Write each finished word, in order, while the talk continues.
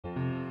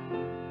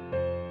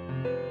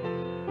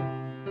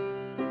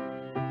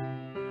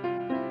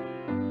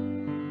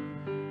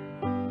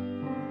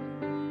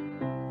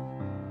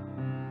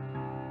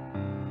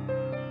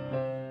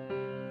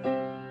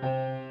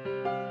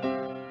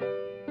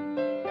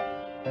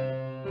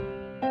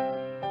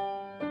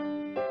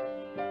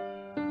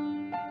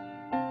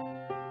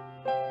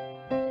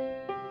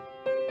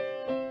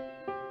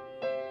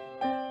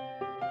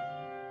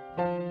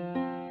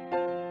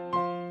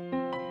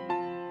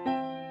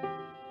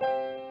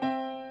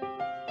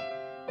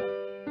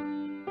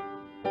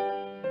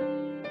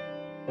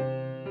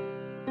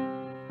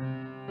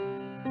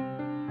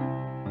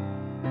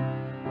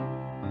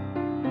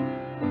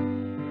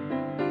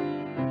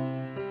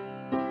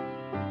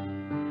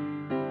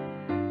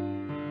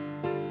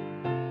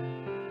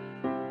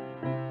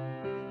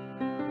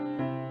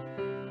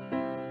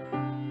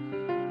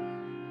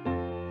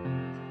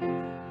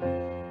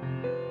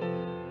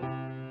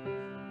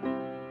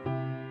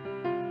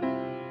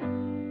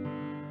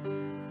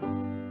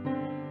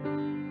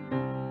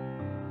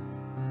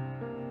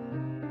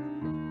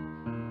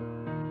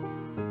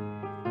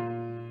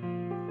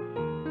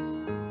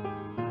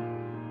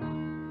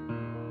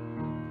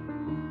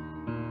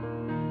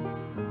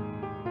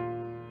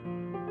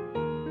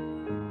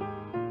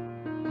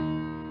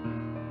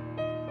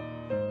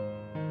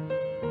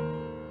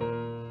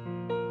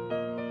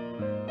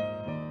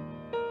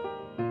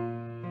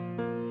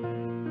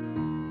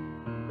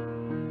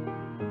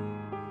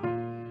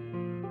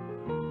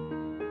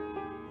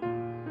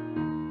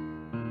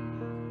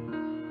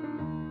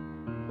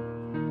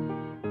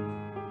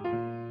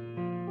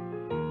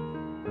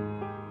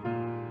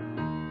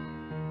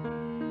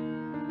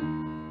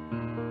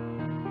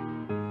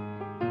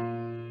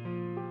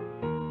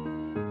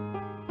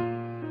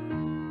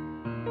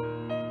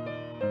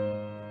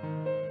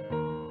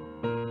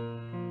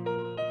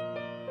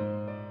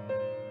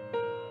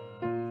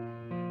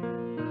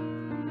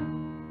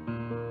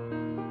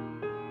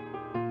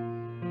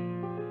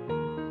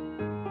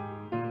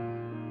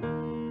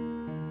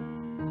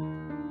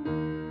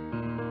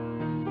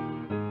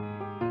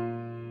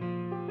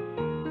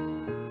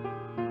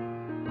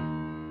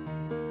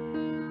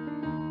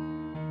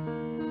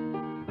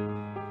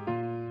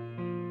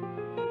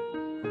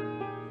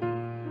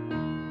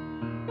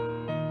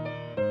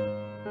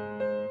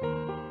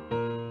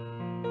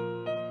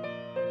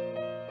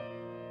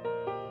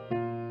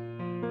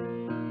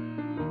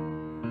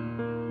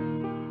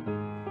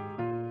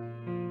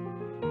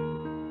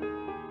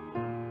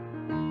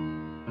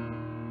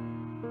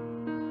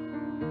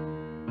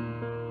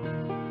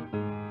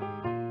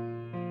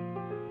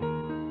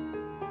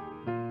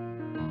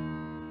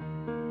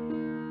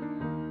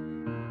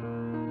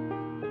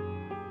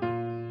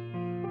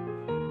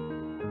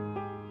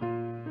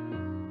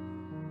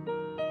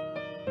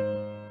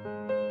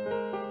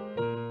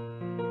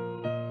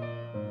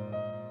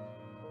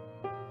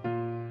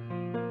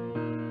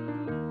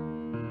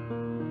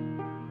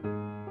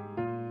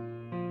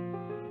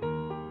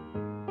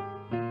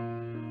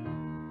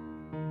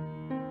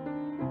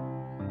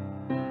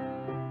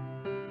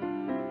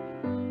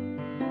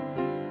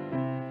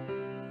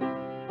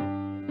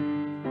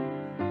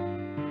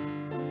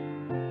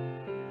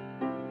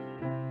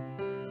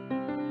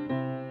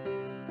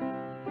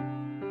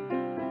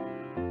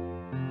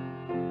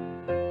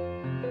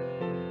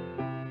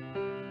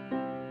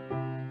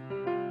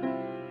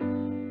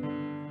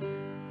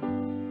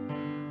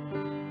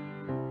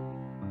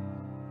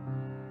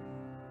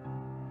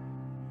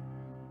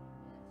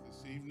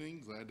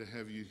to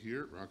have you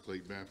here at Rock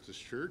Lake Baptist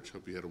Church.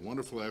 Hope you had a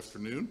wonderful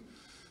afternoon.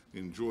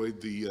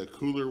 Enjoyed the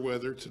cooler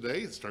weather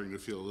today. It's starting to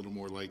feel a little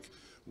more like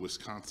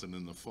Wisconsin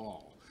in the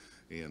fall.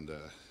 And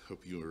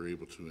hope you were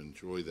able to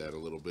enjoy that a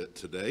little bit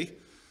today.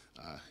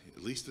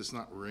 At least it's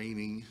not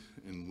raining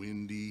and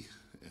windy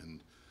and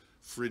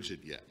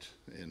frigid yet.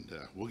 And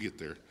we'll get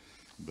there.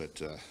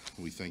 But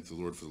we thank the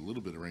Lord for the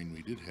little bit of rain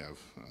we did have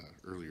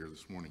earlier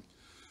this morning.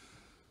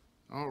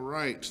 All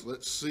right,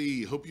 let's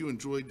see. Hope you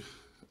enjoyed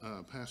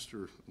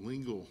Pastor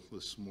Lingle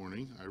this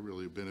morning. I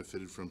really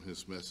benefited from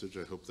his message.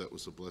 I hope that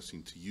was a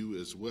blessing to you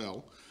as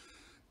well.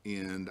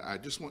 And I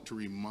just want to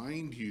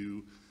remind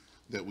you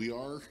that we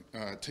are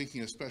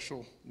taking a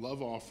special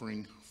love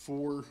offering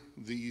for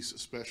these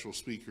special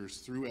speakers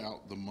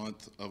throughout the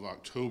month of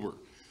October.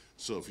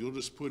 So if you'll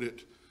just put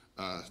it,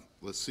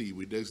 let's see,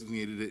 we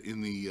designated it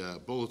in the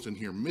bulletin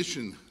here,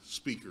 mission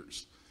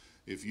speakers.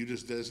 If you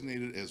just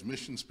designate it as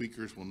mission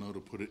speakers, we'll know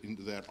to put it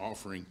into that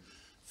offering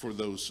for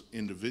those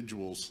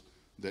individuals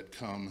that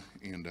come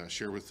and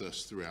share with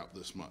us throughout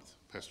this month.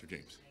 Pastor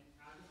James. And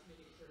I'll just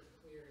make sure it's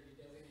clear, you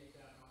designate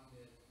that on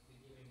the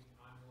giving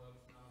envelope,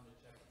 not on the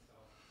check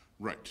itself.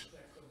 Right. The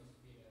check still needs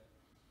to be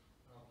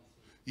to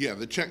RLBC. Yeah,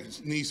 the check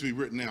needs to be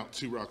written out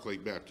to Rock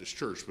Lake Baptist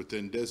Church, but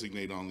then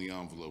designate on the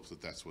envelope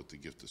that that's what the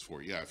gift is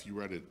for. Yeah, if you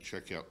write a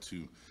check out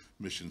to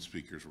mission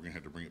speakers, we're going to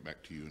have to bring it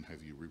back to you and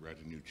have you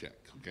rewrite a new check,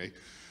 okay?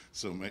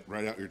 So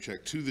write out your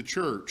check to the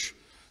church,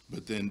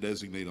 but then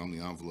designate on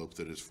the envelope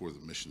that is for the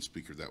mission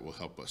speaker. That will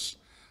help us.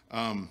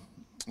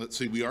 Let's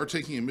see, we are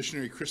taking a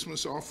missionary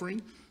Christmas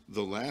offering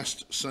the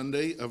last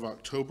Sunday of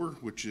October,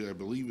 which I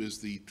believe is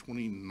the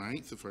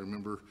 29th, if I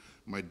remember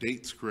my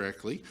dates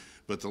correctly.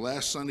 But the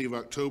last Sunday of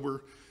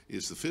October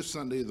is the 5th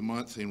Sunday of the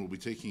month, and we'll be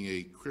taking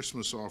a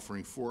Christmas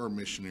offering for our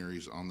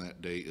missionaries on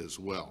that day as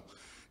well.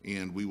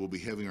 And we will be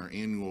having our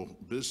annual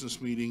business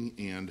meeting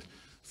and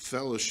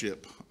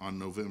fellowship on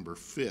November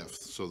 5th.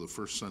 So the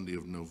first Sunday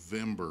of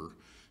November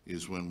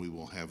is when we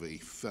will have a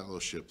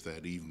fellowship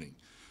that evening.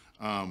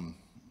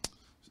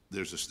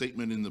 There's a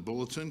statement in the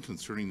bulletin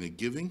concerning the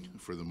giving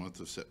for the month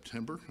of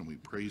September, and we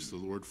praise the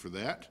Lord for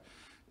that.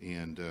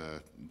 And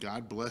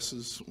God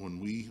blesses when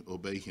we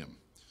obey him.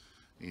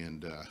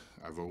 And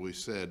I've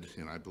always said,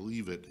 and I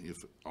believe it,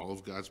 if all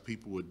of God's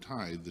people would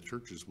tithe, the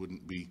churches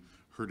wouldn't be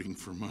hurting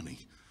for money.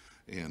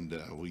 And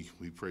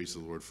we praise the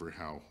Lord for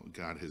how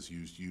God has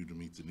used you to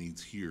meet the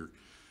needs here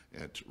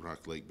at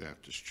Rock Lake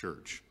Baptist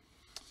Church.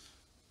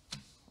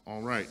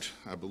 All right,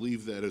 I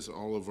believe that is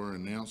all of our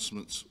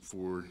announcements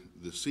for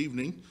this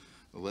evening.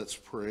 Let's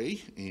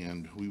pray,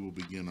 and we will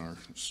begin our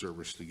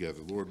service together.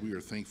 Lord, we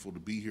are thankful to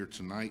be here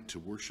tonight to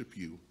worship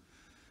you.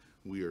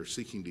 We are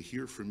seeking to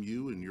hear from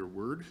you and your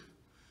word.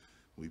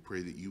 We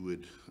pray that you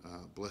would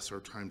bless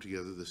our time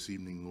together this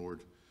evening,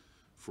 Lord,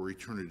 for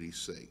eternity's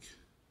sake.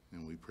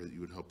 And we pray that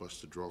you would help us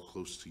to draw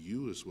close to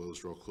you as well as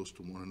draw close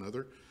to one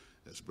another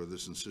as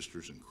brothers and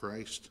sisters in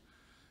Christ.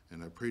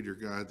 And I pray, dear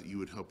God, that you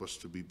would help us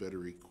to be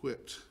better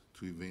equipped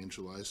to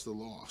evangelize the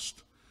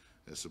lost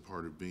as a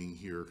part of being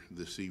here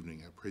this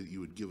evening. I pray that you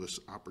would give us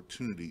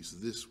opportunities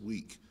this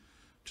week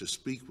to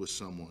speak with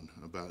someone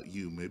about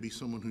you. Maybe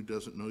someone who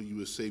doesn't know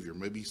you as Savior.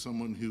 Maybe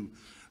someone who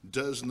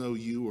does know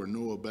you or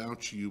know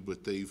about you,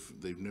 but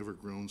they've never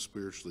grown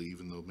spiritually,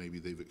 even though maybe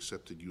they've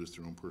accepted you as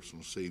their own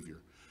personal Savior.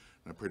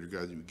 And I pray, dear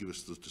God, that you would give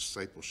us those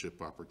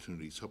discipleship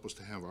opportunities. Help us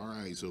to have our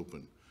eyes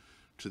open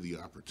to the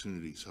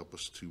opportunities. Help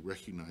us to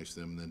recognize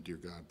them. And then, dear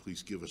God,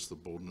 please give us the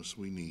boldness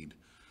we need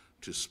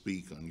to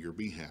speak on your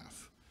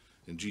behalf.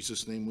 In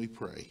Jesus' name we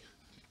pray.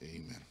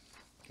 Amen.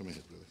 Come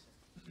ahead, brother.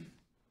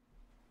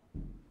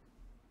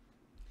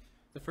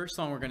 The first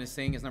song we're going to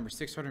sing is number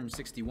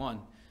 661.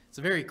 It's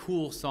a very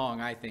cool song,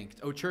 I think.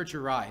 "O Church,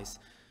 Arise."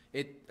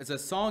 It's a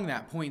song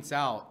that points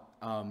out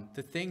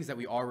the things that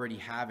we already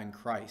have in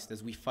Christ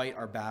as we fight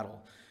our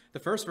battle. The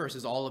first verse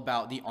is all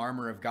about the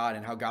armor of God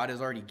and how God has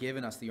already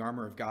given us the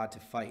armor of God to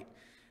fight.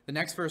 The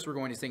next verse we're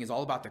going to sing is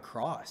all about the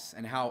cross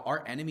and how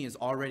our enemy is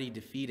already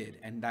defeated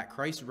and that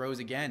Christ rose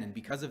again, and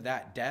because of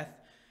that, death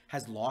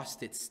has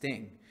lost its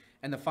sting.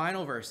 And the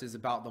final verse is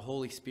about the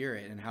Holy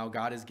Spirit and how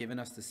God has given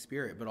us the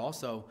Spirit, but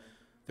also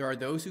there are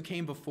those who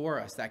came before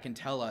us that can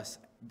tell us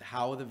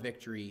how the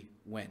victory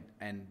went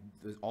and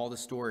all the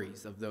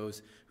stories of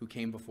those who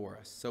came before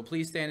us. So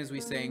please stand as we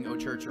sing, "O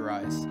Church,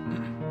 Arise."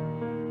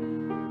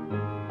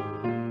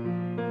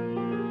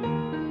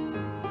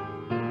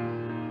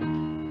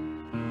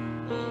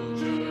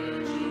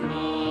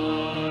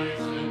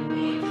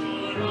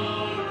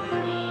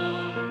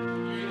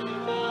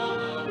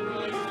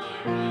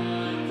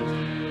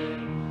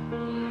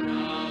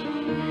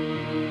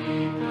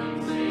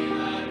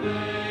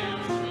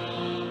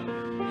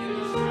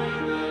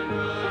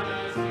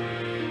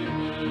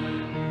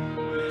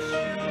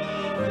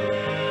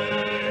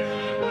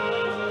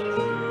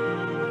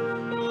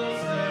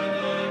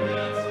 We'll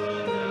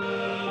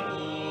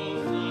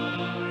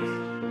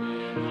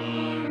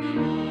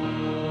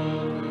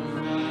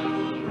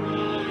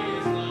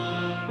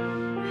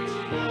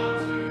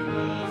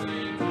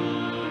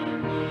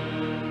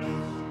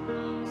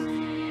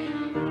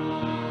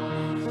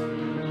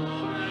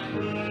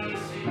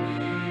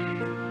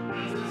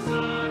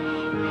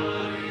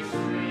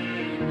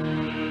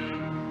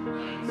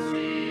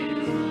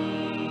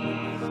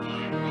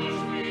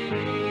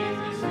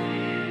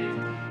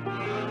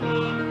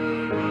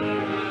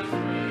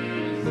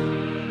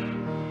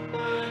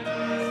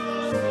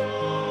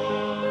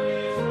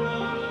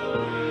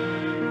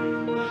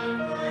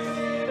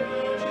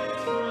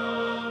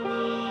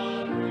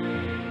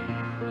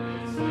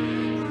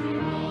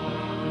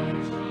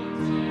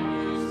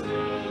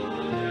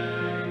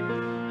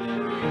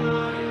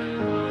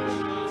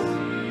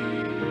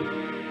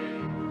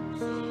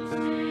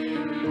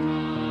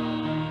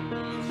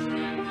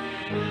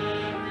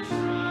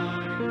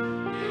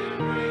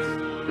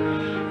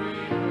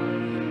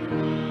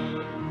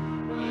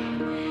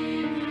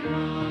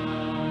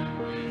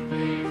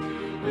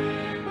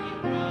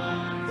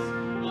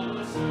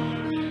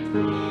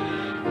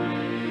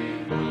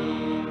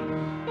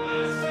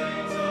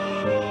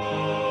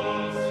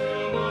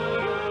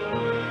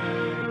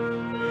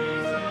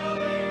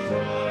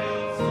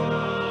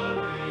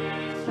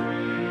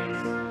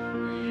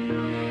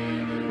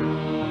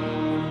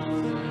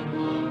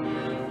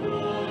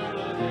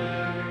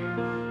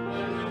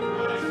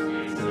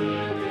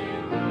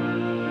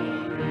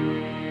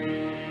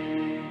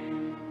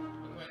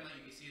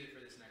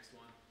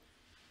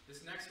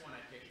This next one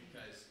I picked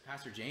because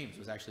Pastor James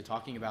was actually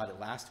talking about it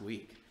last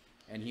week.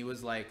 And he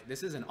was like,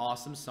 this is an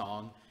awesome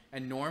song.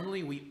 And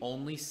normally we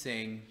only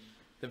sing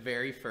the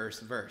very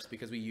first verse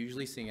because we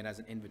usually sing it as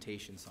an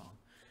invitation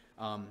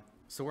song.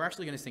 So we're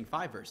actually going to sing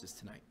 5 verses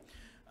tonight.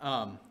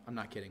 I'm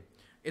not kidding.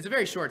 It's a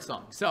very short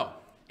song, so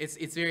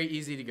it's very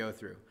easy to go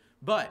through.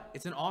 But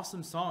it's an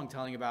awesome song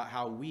telling about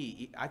how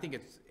I think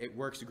it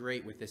works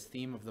great with this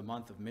theme of the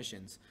month of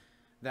missions,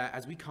 that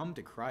as we come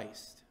to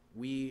Christ,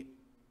 we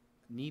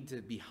need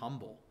to be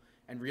humble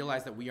and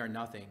realize that we are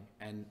nothing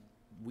and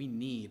we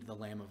need the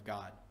Lamb of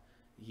God.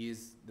 He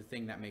is the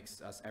thing that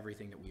makes us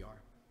everything that we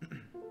are.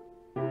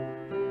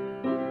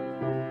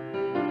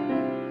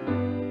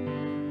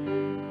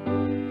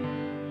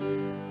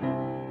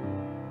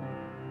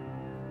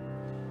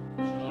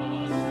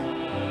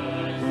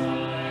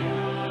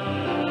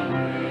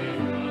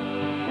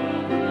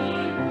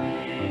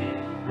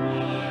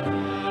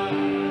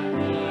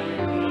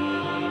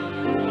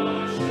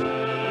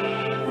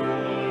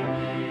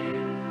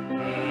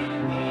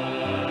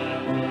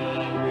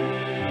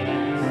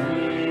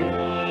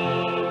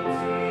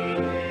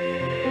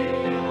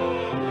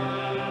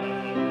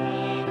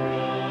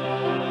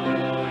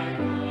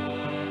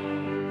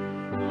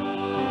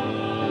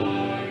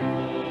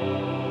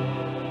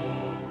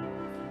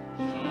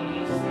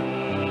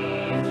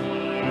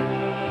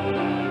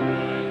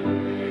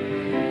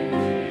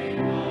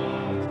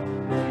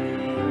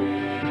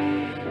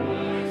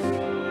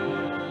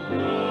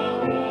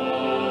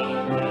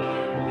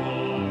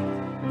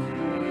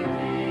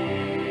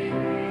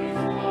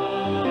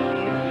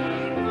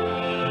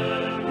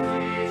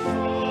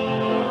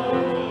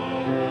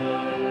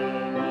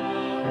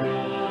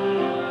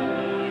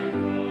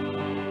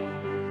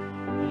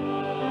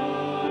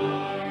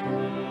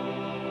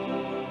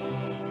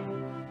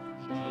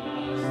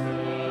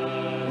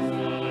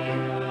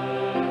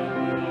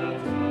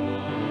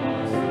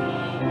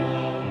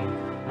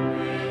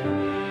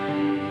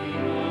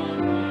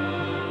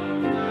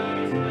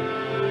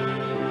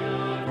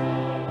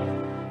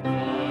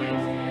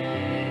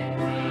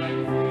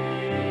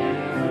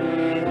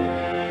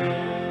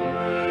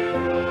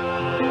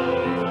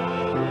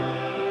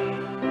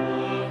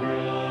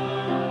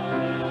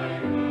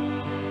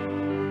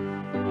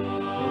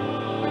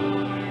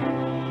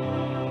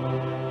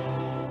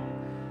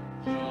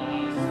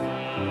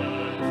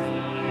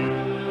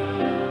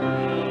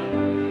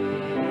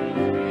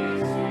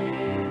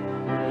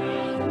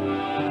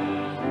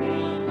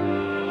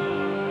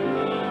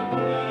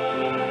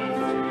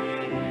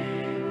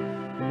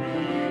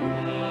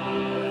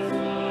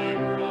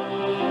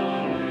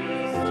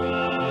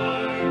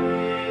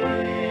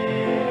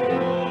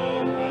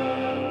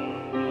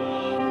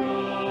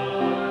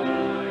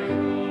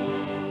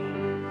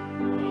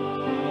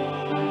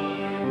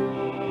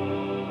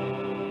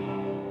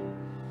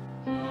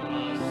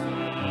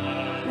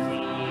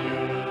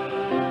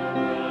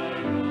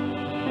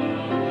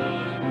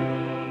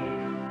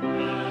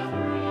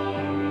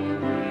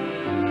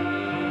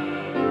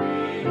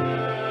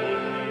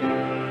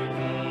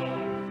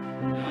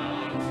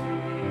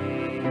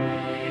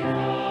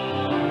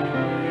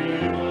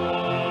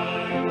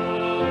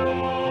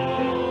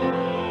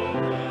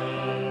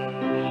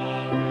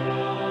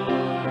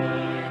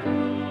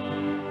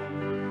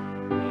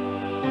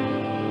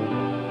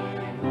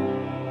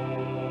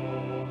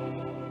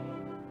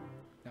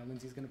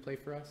 Lindsay's going to play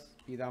for us,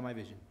 Be Thou My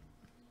Vision.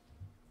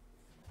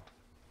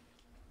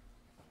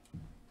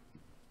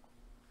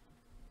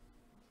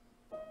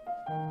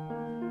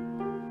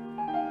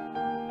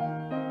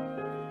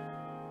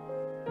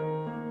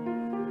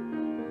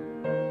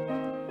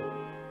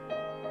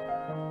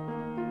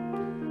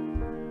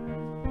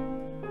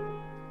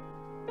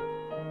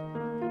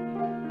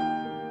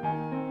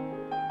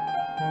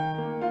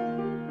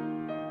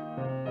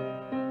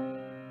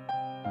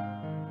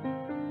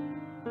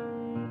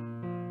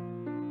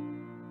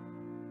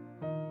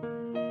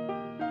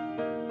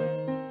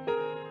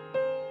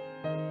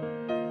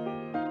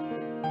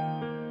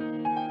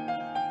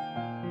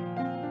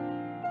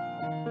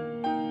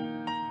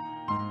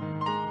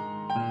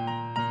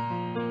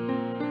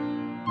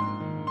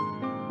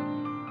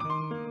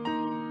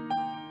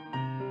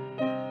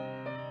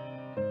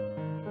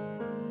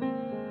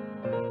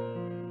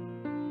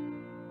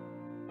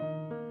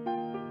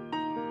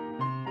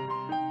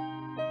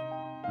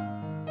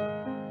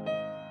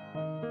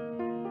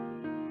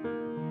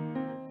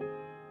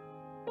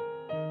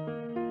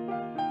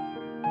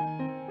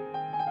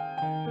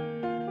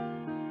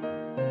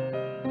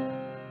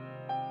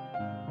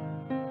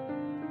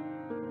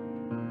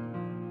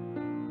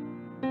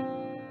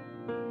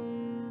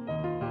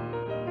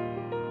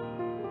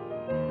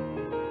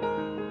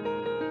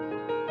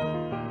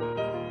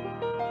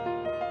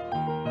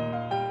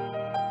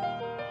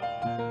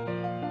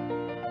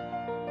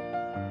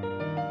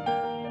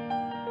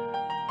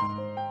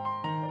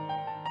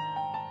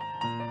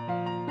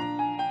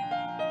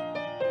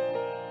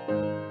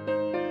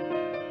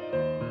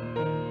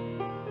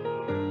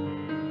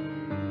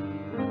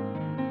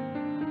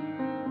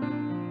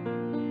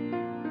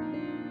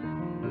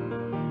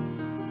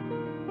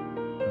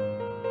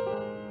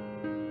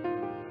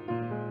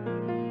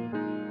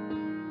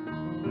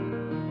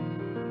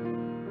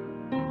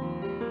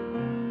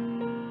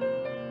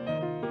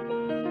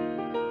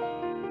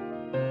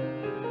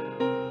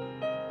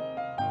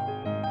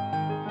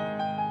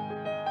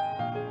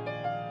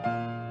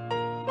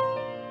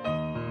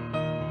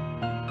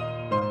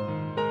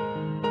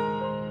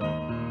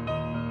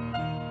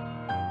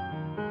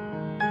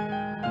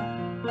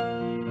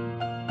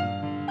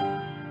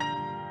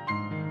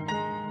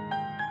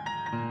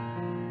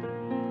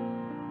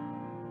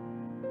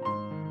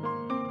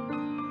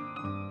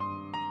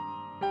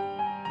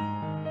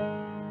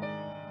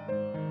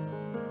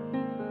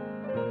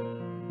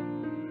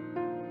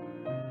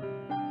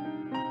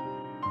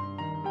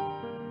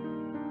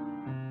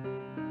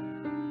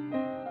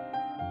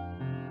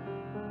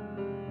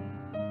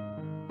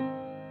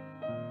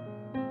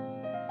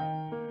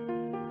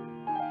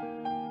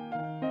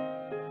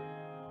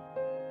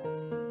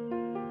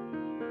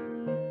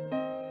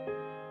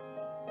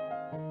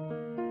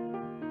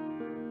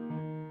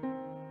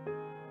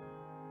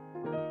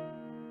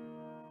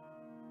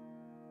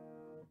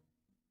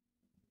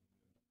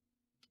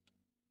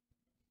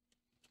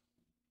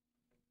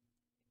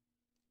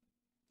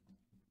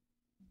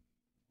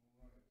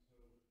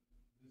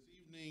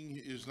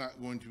 evening is not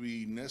going to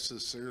be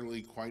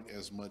necessarily quite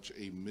as much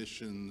a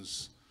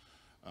missions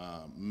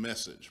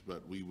message,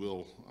 but we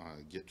will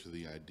get to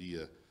the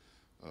idea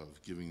of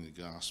giving the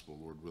gospel,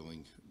 Lord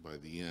willing, by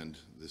the end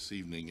this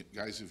evening.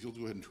 Guys, if you'll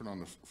go ahead and turn on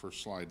the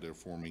first slide there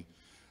for me.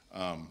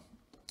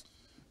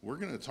 We're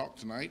going to talk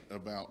tonight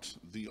about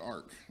the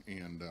Ark,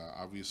 and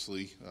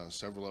obviously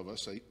several of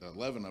us,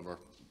 11 of our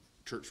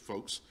church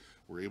folks,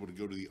 were able to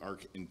go to the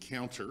Ark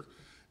encounter.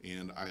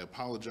 And I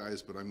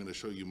apologize, but I'm going to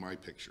show you my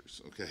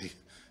pictures, okay?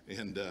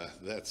 And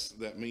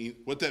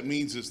what that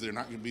means is they're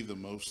not going to be the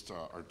most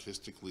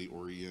artistically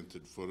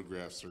oriented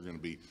photographs. They're going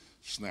to be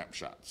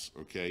snapshots,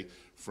 okay,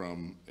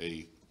 from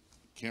a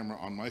camera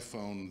on my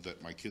phone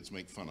that my kids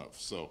make fun of.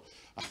 So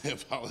I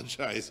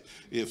apologize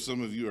if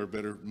some of you are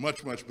better,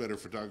 much better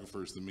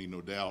photographers than me,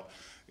 no doubt.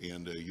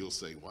 And you'll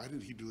say, why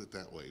did he do it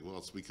that way? Well,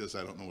 it's because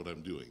I don't know what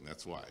I'm doing.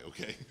 That's why,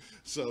 okay?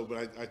 So,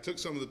 but I took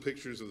some of the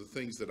pictures of the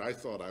things that I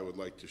thought I would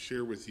like to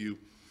share with you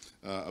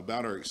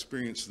about our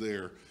experience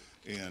there.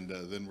 And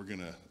then we're going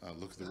to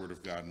look at the Word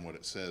of God and what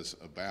it says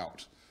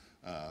about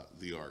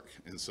the Ark.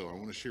 And so I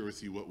want to share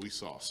with you what we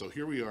saw. So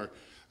here we are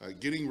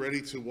getting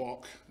ready to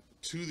walk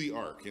to the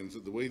Ark, and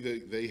the way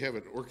they have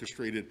it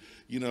orchestrated,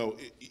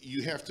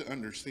 you have to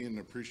understand and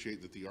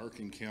appreciate that the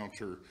Ark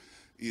encounter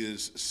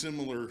is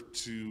similar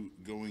to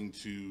going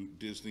to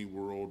Disney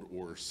World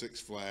or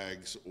Six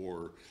Flags,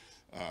 or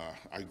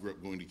I grew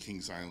up going to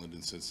Kings Island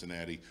in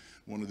Cincinnati,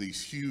 one of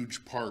these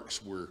huge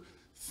parks where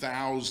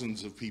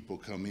thousands of people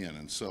come in.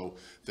 And so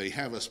they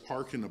have us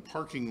park in a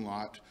parking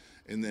lot,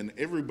 and then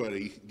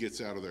everybody gets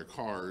out of their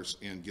cars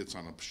and gets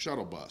on a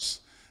shuttle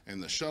bus.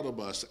 And the shuttle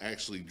bus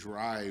actually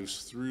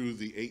drives through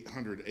the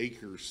 800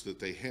 acres that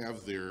they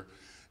have there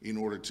in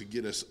order to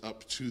get us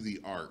up to the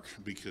Ark,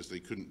 because they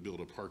couldn't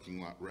build a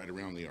parking lot right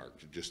around the Ark.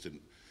 It just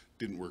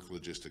didn't work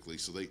logistically.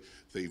 So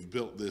they've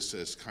built this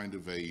as kind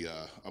of a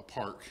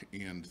park,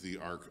 and the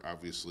Ark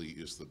obviously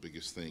is the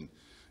biggest thing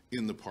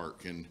in the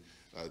park. And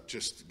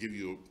just to give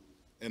you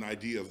an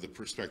idea of the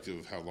perspective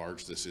of how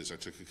large this is, I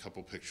took a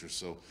couple pictures.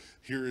 So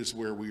here is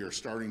where we are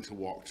starting to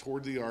walk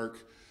toward the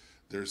Ark.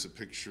 There's a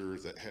picture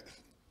that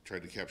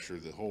tried to capture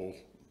the whole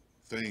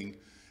thing.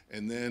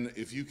 And then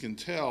if you can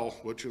tell,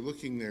 what you're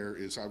looking there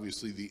is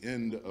obviously the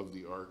end of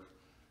the Ark.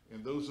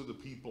 And those are the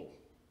people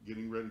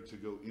getting ready to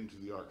go into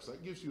the Ark. So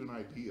that gives you an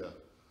idea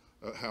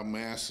of how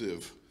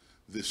massive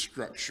this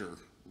structure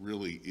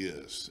really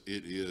is.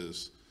 It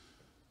is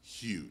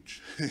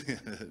huge,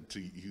 to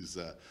use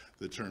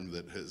the term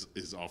that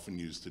is often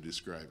used to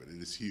describe it.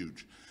 It is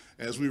huge.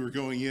 As we were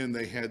going in,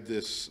 they had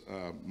this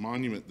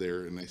monument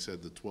there, and they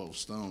said the 12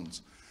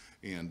 stones.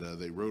 And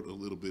they wrote a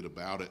little bit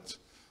about it.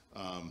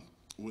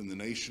 When the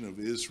nation of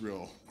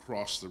Israel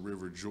crossed the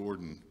River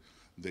Jordan,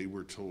 they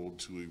were told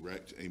to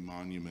erect a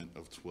monument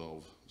of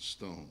 12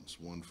 stones,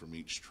 one from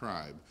each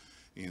tribe.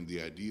 And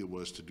the idea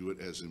was to do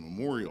it as a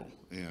memorial.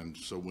 And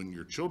so when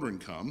your children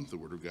come, the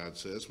Word of God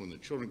says, when the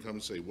children come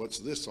and say, what's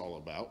this all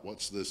about?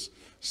 What's this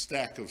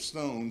stack of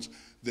stones?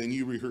 Then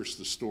you rehearse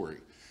the story.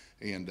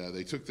 And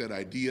they took that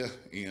idea,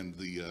 and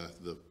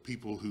the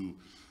people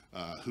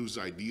whose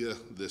idea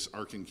this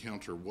Ark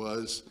encounter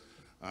was,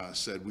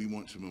 said, we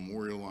want to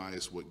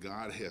memorialize what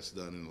God has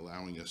done in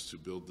allowing us to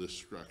build this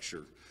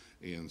structure.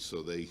 And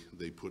so they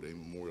put a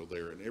memorial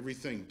there. And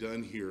everything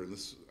done here, and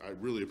this, I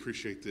really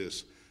appreciate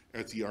this,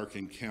 at the Ark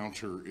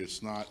encounter,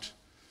 it's not,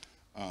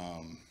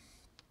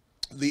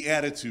 the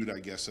attitude,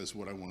 I guess is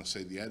what I want to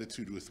say, the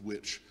attitude with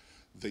which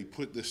they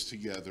put this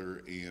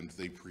together and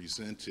they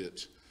present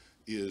it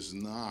is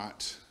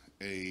not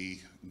a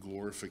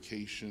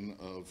glorification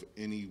of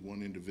any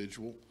one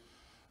individual.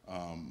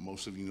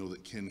 Most of you know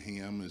that Ken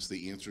Ham is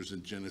the Answers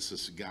in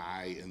Genesis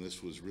guy, and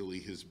this was really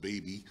his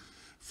baby.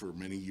 For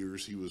many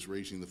years he was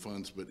raising the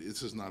funds, but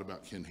this is not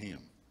about Ken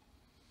Ham.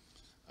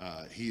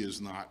 He is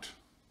not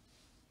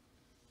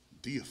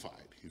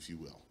deified, if you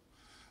will.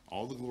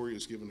 All the glory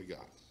is given to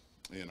God,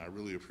 and I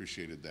really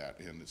appreciated that,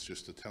 and it's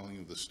just a telling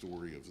of the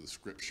story of the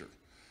scripture.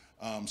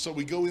 So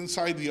we go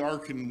inside the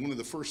Ark, and one of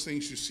the first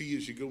things you see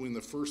as you go in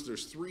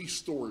there's 3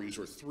 stories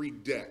or 3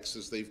 decks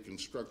as they've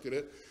constructed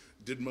it.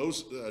 Did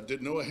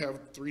Noah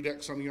have 3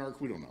 decks on the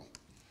Ark? We don't know.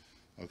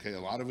 Okay,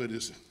 a lot of it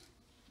is,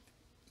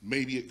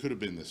 maybe it could have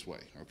been this way,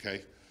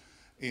 okay?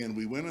 And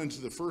we went into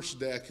the first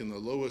deck, and the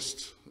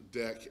lowest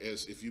deck,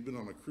 as if you've been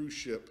on a cruise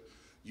ship,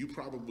 you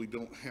probably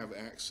don't have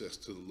access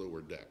to the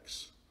lower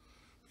decks,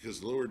 because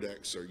the lower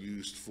decks are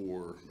used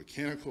for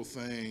mechanical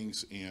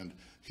things, and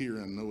here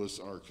in Noah's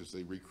Ark, as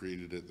they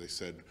recreated it, they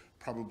said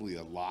probably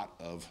a lot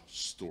of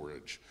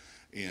storage.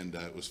 And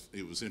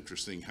it was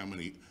interesting how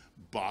many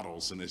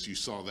bottles, and as you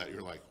saw that,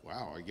 you're like,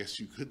 wow, I guess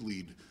you could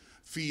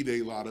feed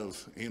a lot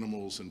of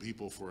animals and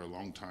people for a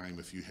long time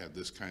if you had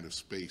this kind of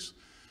space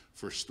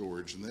for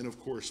storage. And then, of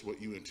course, what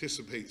you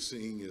anticipate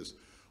seeing is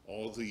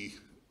all the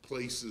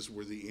places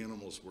where the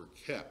animals were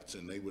kept,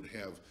 and they would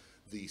have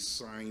these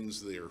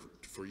signs there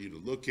for you to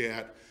look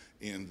at,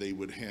 and they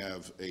would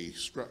have a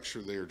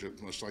structure there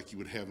just much like you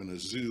would have in a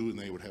zoo, and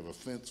they would have a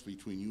fence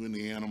between you and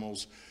the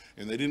animals.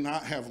 And they did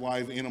not have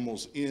live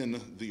animals in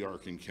the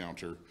Ark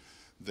encounter.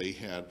 they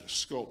had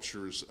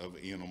sculptures of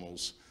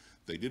animals.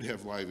 They did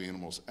have live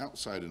animals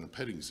outside in a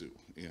petting zoo,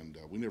 and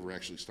we never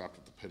actually stopped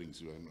at the petting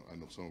zoo. I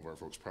know some of our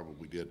folks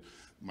probably did.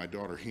 My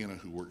daughter Hannah,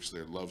 who works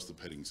there, loves the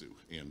petting zoo,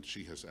 and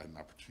she has had an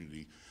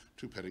opportunity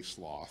to pet a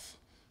sloth,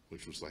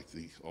 which was like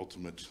the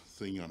ultimate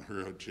thing on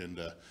her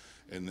agenda.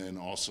 And then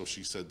also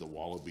she said the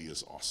wallaby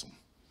is awesome.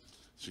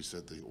 She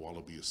said the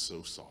wallaby is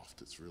so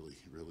soft. It's really,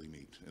 really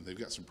neat. And they've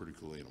got some pretty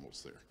cool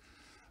animals there.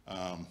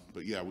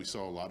 But yeah, we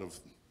saw a lot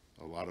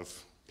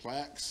of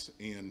plaques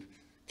and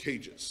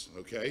cages,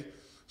 okay?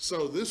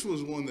 So this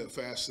was one that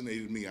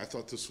fascinated me. I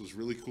thought this was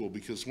really cool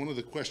because one of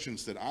the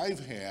questions that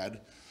I've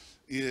had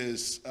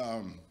is,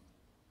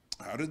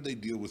 how did they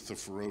deal with the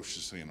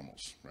ferocious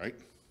animals, right?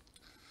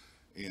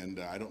 And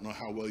I don't know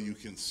how well you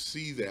can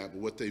see that,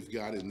 but what they've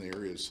got in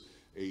there is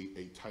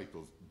a type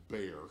of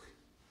bear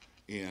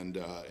and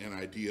an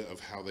idea of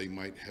how they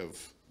might have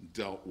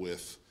dealt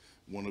with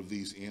one of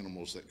these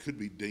animals that could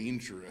be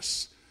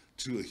dangerous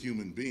to a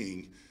human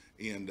being.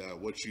 And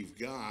what you've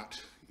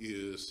got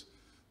is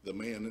the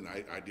man, and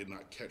I did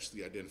not catch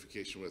the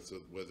identification with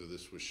whether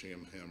this was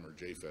Shem, Ham, or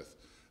Japheth.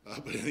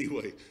 But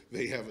anyway,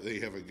 they have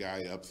a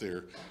guy up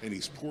there, and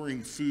he's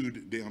pouring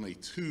food down a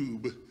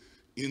tube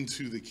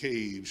into the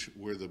cage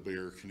where the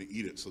bear can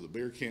eat it. So the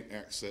bear can't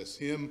access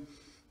him,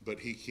 but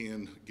he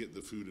can get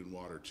the food and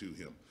water to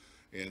him.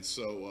 And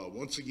so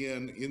once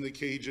again, in the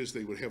cages,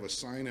 they would have a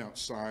sign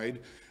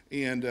outside.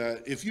 And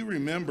if you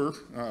remember,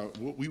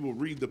 we will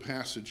read the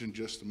passage in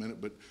just a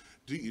minute, but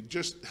do you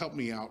just help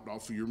me out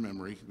off of your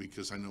memory,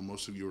 because I know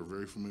most of you are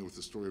very familiar with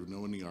the story of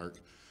Noah and the ark.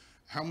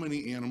 How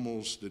many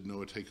animals did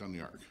Noah take on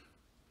the ark?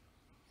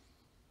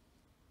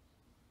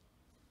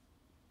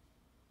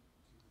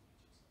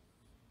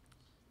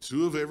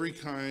 2 of every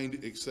kind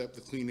except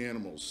the clean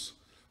animals.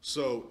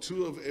 So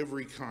 2 of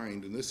every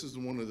kind, and this is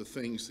one of the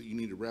things that you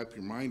need to wrap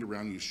your mind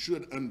around, you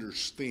should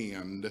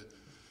understand,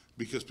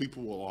 because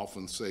people will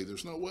often say,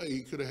 there's no way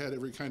he could have had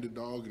every kind of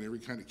dog and every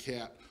kind of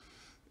cat,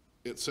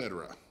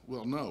 etc.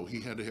 Well, no,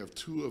 he had to have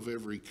 2 of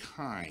every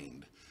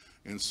kind.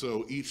 And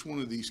so each one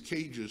of these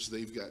cages,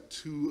 they've got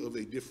 2 of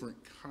a different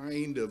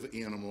kind of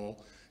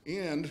animal.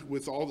 And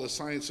with all the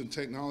science and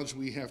technology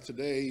we have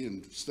today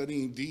and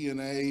studying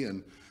DNA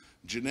and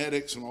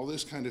genetics and all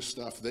this kind of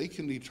stuff, they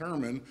can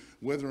determine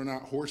whether or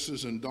not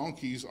horses and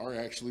donkeys are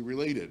actually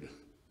related.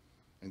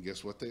 And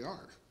guess what they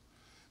are?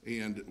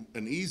 And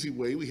an easy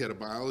way, we had a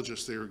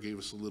biologist there who gave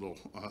us a little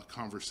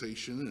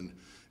conversation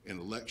and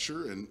a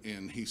lecture,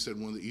 and he said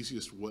one of the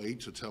easiest way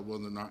to tell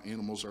whether or not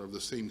animals are of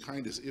the same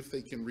kind is if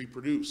they can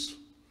reproduce.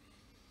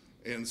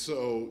 And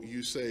so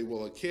you say,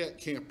 well, a cat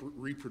can't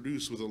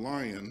reproduce with a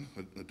lion,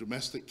 a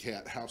domestic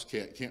cat, house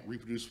cat, can't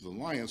reproduce with a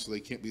lion, so they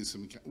can't be the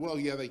same kind. Well,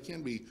 yeah, they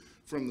can be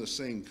from the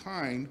same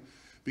kind,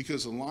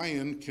 because a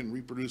lion can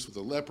reproduce with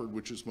a leopard,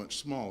 which is much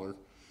smaller.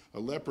 A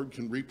leopard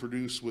can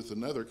reproduce with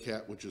another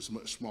cat, which is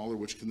much smaller,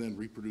 which can then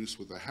reproduce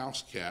with a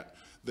house cat.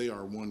 They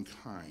are one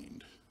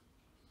kind.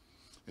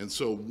 And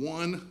so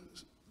one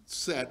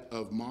set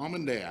of mom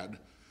and dad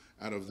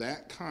out of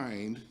that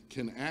kind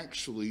can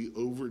actually,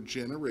 over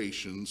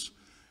generations,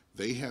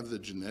 they have the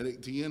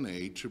genetic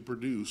DNA to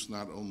produce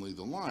not only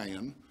the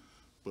lion,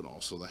 but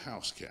also the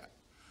house cat.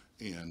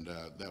 And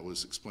that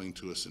was explained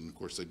to us, and of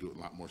course they do it a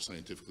lot more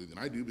scientifically than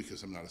I do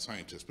because I'm not a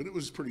scientist, but it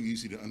was pretty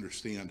easy to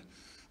understand.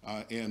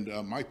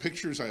 My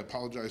pictures, I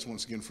apologize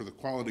once again for the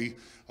quality.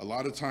 A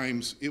lot of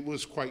times it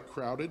was quite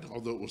crowded,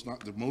 although it was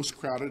not the most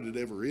crowded it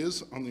ever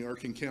is on the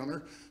Ark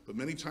Encounter, but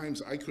many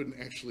times I couldn't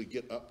actually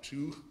get up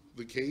to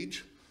the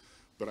cage,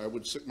 but I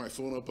would stick my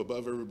phone up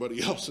above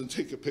everybody else and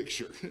take a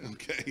picture,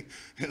 okay?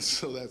 And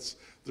so that's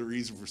the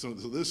reason for some of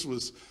this. So this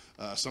was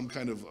some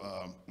kind of,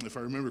 if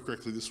I remember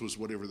correctly, this was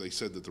whatever they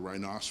said that the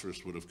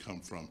rhinoceros would have come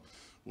from,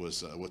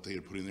 was what they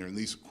had put in there. And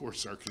these, of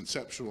course, are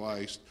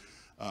conceptualized.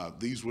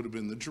 These would have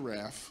been the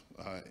giraffe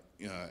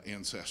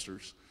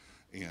ancestors,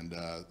 and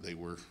they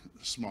were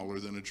smaller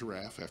than a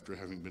giraffe after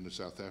having been to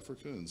South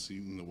Africa and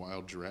seeing the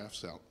wild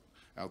giraffes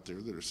out there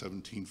that are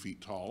 17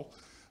 feet tall.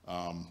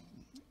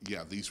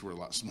 Yeah, these were a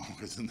lot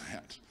smaller than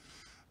that.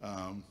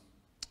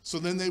 So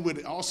then they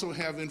would also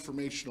have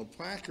informational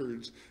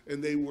placards,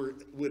 and they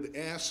would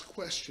ask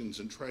questions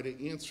and try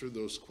to answer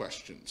those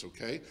questions,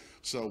 okay?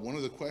 So one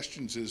of the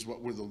questions is,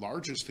 what were the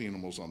largest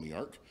animals on the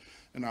ark?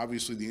 And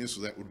obviously the answer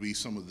to that would be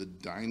some of the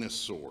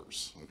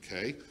dinosaurs,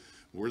 okay?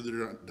 Were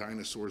there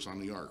dinosaurs on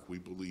the ark? We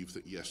believe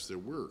that yes, there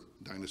were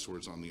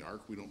dinosaurs on the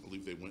ark. We don't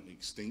believe they went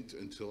extinct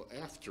until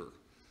after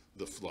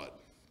the flood.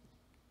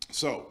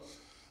 So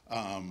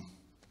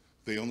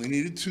they only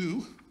needed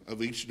 2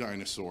 of each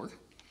dinosaur.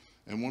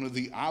 And one of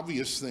the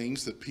obvious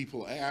things that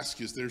people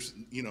ask is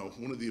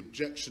one of the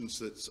objections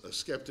that a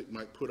skeptic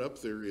might put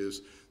up there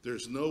is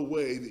there's no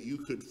way that you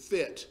could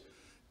fit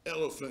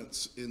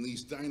elephants and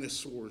these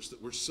dinosaurs that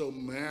were so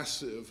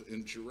massive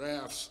and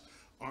giraffes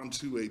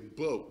onto a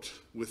boat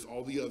with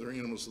all the other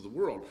animals of the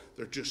world.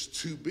 They're just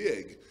too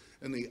big.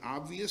 And the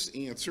obvious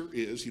answer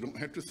is, you don't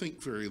have to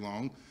think very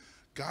long,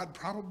 God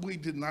probably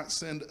did not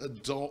send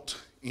adult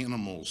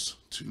animals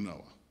to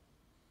Noah.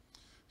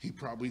 He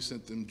probably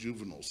sent them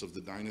juveniles of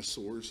the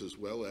dinosaurs as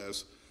well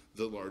as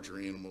the larger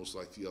animals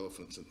like the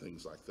elephants and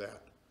things like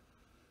that.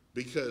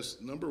 Because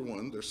number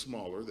one, they're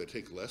smaller, they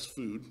take less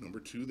food. Number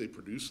two, they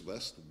produce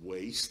less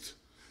waste.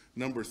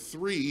 Number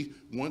three,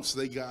 once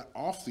they got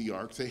off the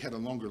ark, they had a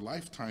longer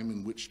lifetime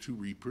in which to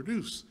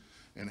reproduce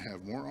and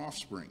have more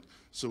offspring.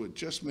 So it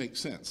just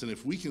makes sense. And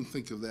if we can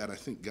think of that, I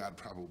think God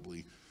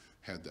probably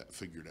had that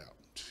figured out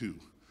too.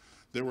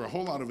 There were a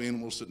whole lot of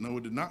animals that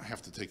Noah did not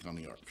have to take on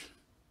the ark.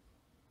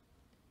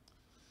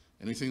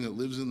 Anything that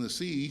lives in the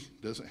sea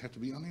doesn't have to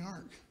be on the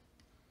ark.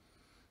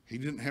 He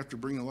didn't have to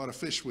bring a lot of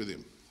fish with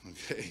him,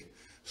 okay?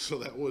 So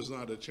that was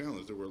not a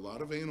challenge. There were a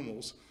lot of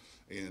animals,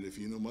 and if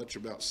you know much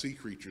about sea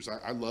creatures,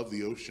 I love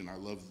the ocean. I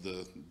love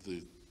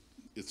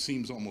it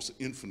seems almost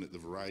infinite, the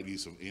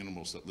varieties of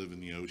animals that live in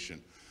the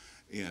ocean.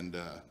 And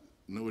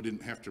Noah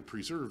didn't have to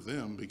preserve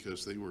them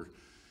because they were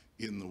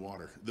in the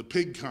water. The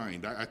pig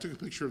kind, I took a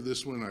picture of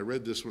this one, and I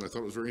read this one. I thought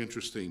it was very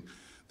interesting.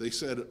 They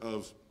said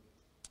of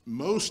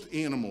most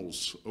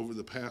animals over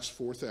the past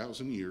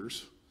 4,000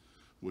 years,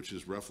 which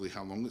is roughly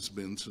how long it's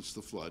been since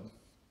the flood,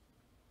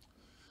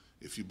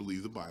 if you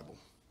believe the Bible,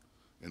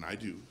 and I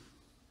do,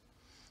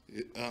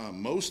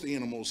 most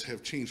animals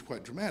have changed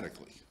quite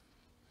dramatically.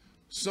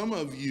 Some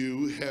of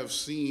you have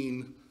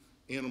seen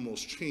animals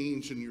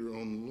change in your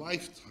own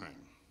lifetime.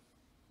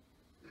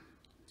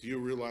 Do you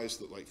realize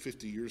that like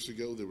 50 years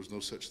ago, there was no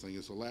such thing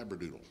as a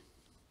Labradoodle?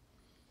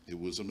 It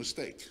was a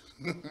mistake,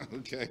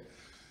 okay?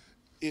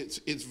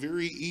 It's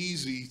very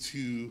easy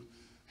to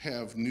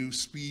have new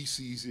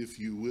species, if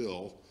you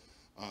will,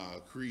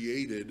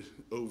 created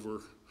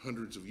over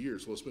hundreds of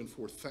years. Well, it's been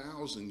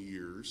 4,000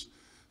 years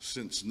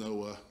since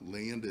Noah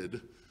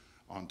landed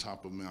on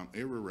top of Mount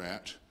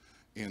Ararat,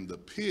 and the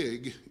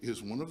pig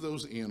is one of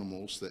those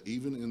animals that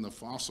even in the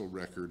fossil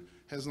record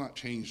has not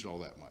changed all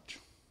that much.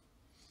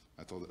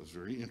 I thought that was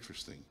very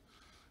interesting.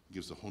 It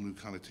gives a whole new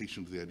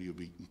connotation to the idea of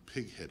being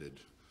pig-headed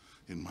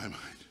in my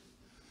mind.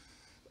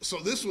 So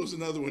this was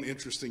another one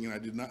interesting, and I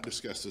did not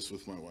discuss this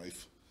with my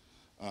wife.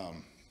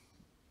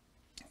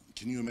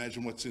 Can you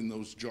imagine what's in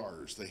those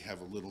jars? They have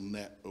a little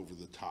net over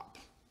the top.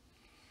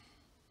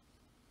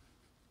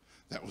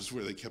 That was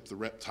where they kept the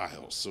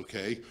reptiles,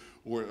 okay?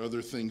 Or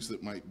other things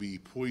that might be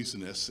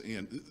poisonous.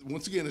 And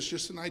once again, it's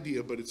just an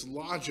idea, but it's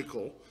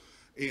logical.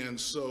 And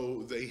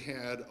so they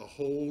had a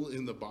hole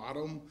in the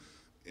bottom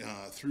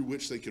through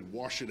which they could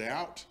wash it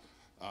out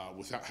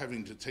without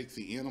having to take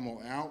the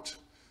animal out.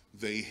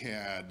 They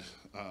had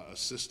a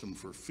system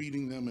for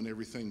feeding them and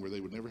everything where they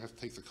would never have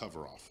to take the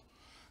cover off.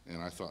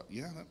 And I thought,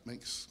 yeah, that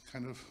makes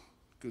kind of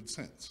good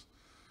sense,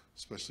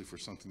 especially for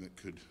something that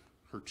could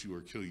hurt you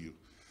or kill you.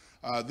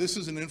 This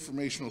is an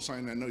informational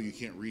sign. I know you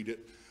can't read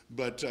it,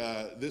 but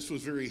this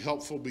was very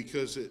helpful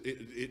because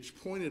it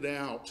pointed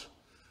out,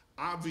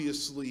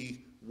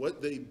 obviously,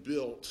 what they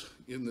built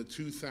in the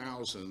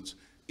 2000s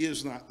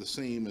is not the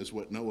same as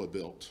what Noah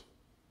built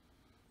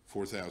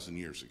 4,000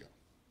 years ago.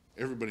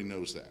 Everybody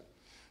knows that.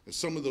 And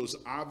some of those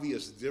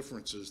obvious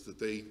differences that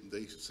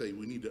they say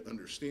we need to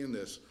understand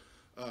this.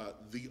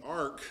 The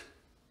ark,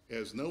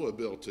 as Noah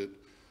built it,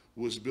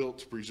 was built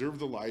to preserve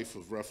the life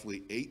of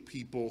roughly 8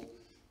 people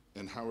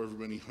and however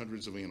many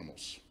hundreds of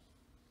animals.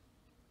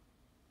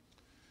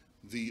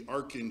 The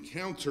Ark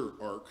Encounter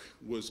Ark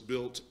was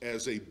built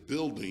as a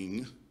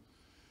building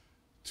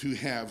to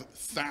have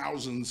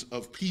thousands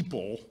of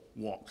people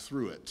walk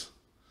through it.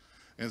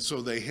 And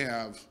so they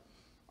have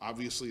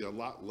obviously a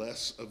lot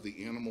less of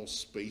the animal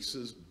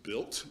spaces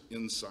built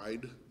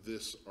inside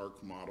this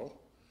ark model.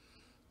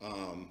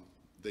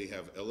 They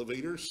have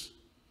elevators,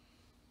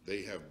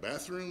 they have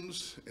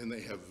bathrooms, and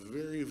they have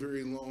very,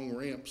 very long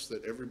ramps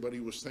that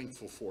everybody was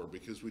thankful for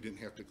because we didn't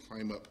have to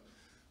climb up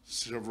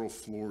several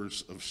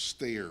floors of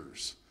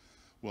stairs.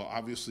 Well,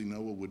 obviously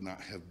Noah would not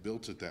have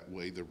built it that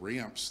way. The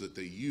ramps that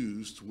they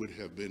used would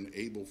have been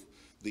able,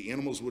 the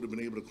animals would have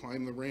been able to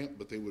climb the ramp,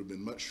 but they would have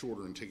been much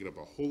shorter and taken up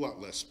a whole lot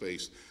less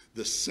space.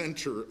 The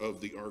center of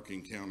the Ark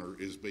Encounter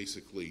is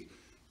basically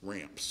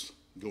ramps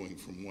going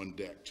from one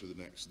deck to the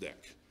next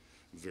deck.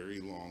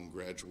 Very long,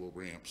 gradual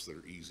ramps that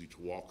are easy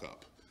to walk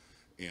up.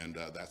 And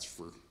that's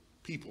for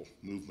people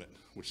movement,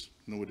 which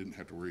Noah didn't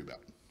have to worry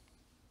about.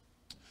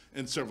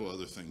 And several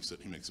other things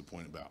that he makes a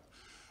point about.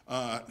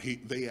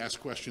 They ask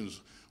questions,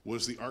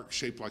 was the ark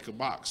shaped like a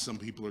box? Some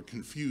people are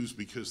confused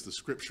because the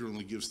scripture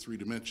only gives 3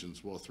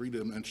 dimensions. Well, a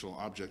 3-dimensional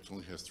object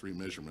only has 3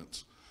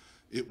 measurements.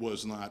 It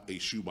was not a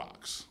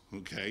shoebox,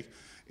 okay?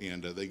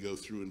 And they go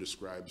through and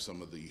describe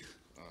some of the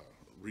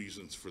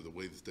reasons for the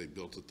way that they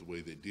built it the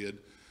way they did.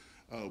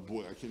 Oh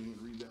boy, I can't even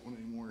read that one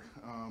anymore.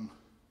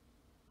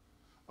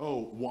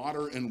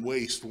 Water and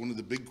waste. One of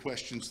the big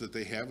questions that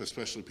they have,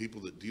 especially people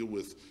that deal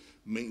with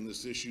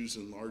maintenance issues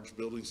in large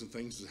buildings and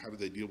things, is how do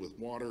they deal with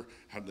water?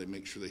 How do they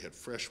make sure they had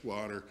fresh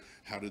water?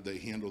 How did they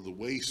handle the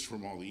waste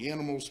from all the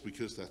animals?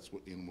 Because that's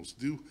what animals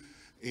do.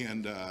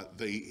 And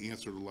they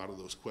answered a lot of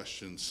those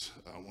questions,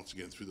 once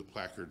again, through the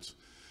placards.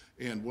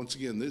 And once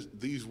again,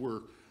 these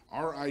were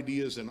our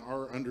ideas and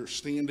our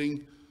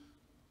understanding.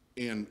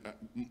 and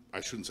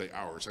I shouldn't say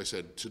ours, I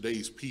said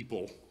today's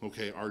people,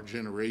 okay, our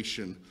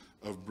generation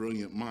of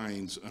brilliant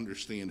minds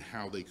understand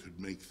how they could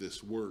make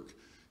this work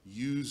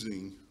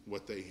using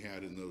what they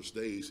had in those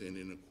days and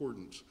in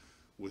accordance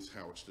with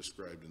how it's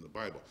described in the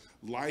Bible.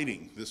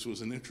 Lighting, this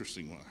was an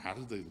interesting one. How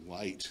did they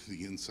light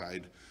the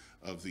inside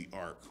of the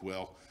ark?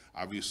 Well,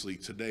 obviously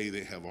today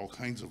they have all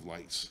kinds of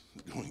lights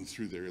going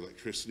through their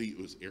electricity. It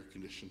was air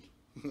conditioned,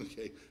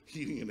 okay,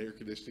 heating and air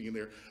conditioning in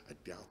there. I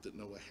doubt that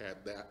Noah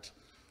had that.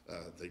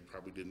 They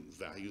probably didn't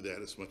value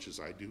that as much as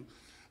I do.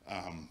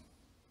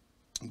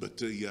 But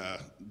the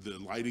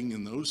lighting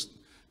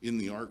in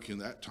the ark in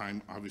that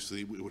time,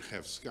 obviously we would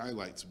have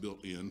skylights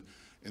built in,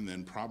 and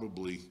then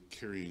probably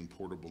carrying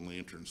portable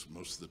lanterns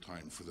most of the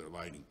time for their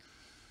lighting.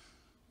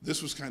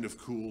 This was kind of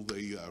cool.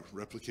 They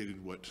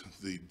replicated what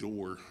the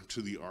door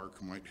to the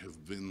ark might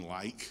have been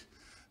like,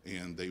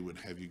 and they would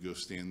have you go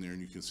stand there,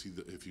 and you can see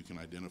that if you can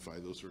identify,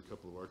 those are a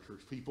couple of our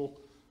church people,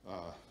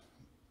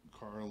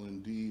 Carl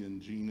and Dee and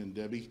Jean and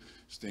Debbie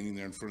standing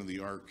there in front of the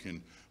ark,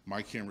 and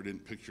my camera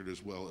didn't capture it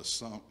as well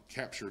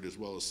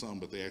as some,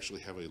 but they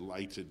actually have a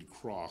lighted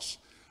cross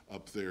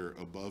up there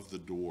above the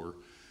door,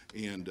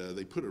 and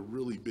they put a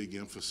really big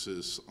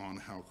emphasis on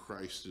how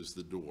Christ is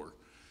the door,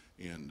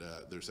 and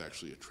there's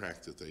actually a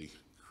tract that they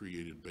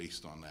created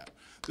based on that.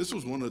 This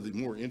was one of the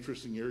more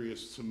interesting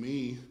areas to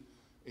me,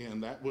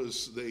 and that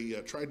was they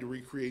tried to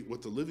recreate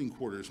what the living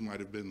quarters might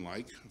have been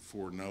like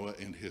for Noah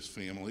and his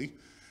family.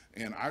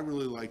 And I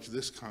really liked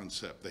this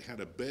concept. They had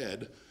a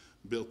bed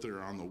built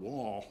there on the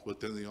wall, but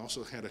then they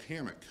also had a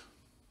hammock.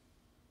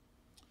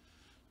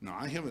 Now,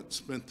 I haven't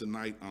spent the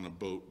night on a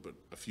boat but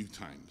a few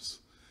times,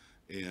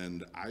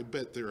 and I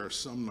bet there are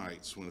some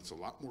nights when it's a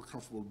lot more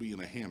comfortable to be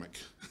in a hammock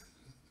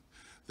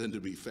than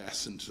to be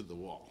fastened to the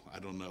wall. I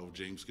don't know,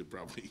 James could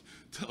probably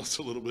tell us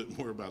a little bit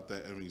more about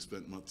that, having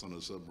spent months on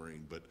a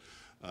submarine, but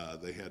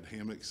they had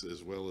hammocks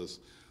as well as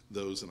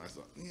those, and I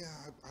thought, yeah,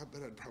 I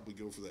bet I'd probably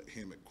go for that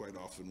hammock quite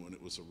often when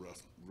it was a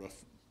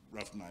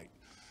rough night.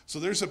 So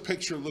there's a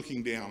picture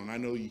looking down, and I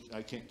know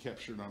I can't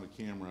capture it on a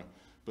camera,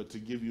 but to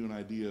give you an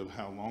idea of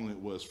how long it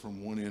was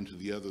from one end to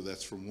the other,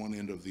 that's from one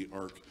end of the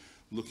ark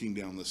looking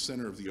down the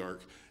center of the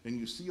ark. And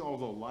you see all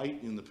the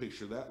light in the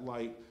picture. That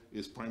light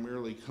is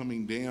primarily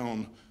coming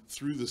down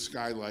through the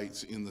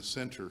skylights in the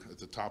center at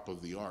the top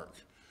of the ark.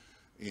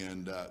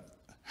 And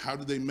how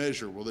did they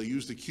measure? Well, they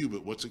used a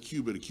cubit. What's a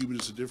cubit? A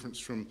cubit is a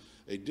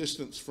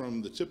distance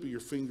from the tip of your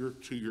finger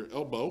to your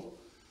elbow.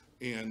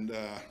 And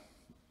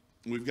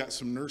we've got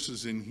some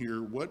nurses in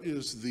here. What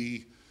is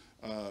the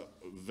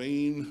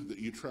vein that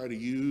you try to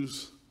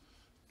use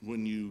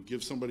when you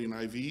give somebody an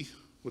IV?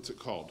 What's it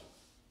called?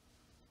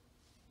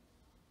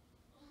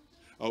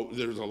 Oh,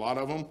 there's a lot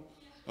of them?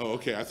 Oh,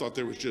 okay. I thought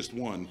there was just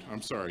one.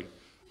 I'm sorry.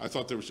 I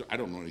thought there was, I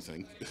don't know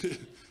anything.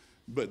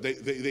 But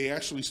they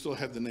actually still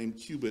have the name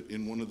cubit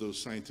in one of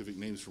those scientific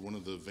names for one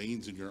of the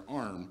veins in your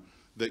arm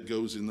that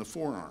goes in the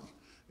forearm.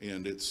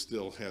 And it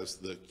still has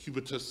the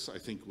cubitus, I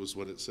think was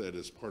what it said,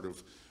 as part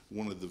of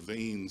one of the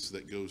veins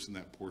that goes in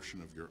that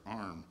portion of your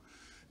arm.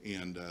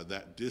 And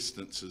that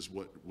distance is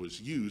what was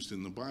used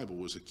in the Bible,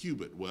 was a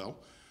cubit. Well,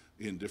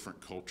 in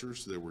different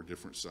cultures, there were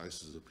different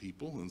sizes of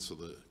people, and so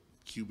the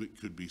cubit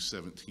could be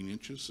 17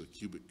 inches, a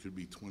cubit could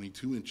be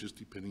 22 inches,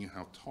 depending on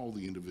how tall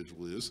the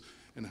individual is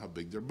and how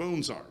big their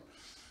bones are.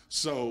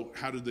 So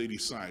how did they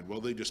decide? Well,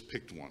 they just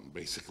picked one,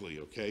 basically,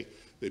 okay?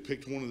 They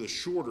picked one of the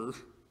shorter,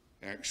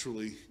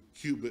 actually,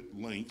 cubit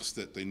lengths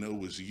that they know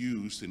was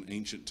used in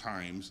ancient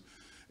times,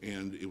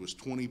 and it was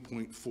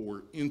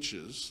 20.4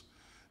 inches,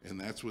 and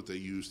that's what they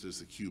used as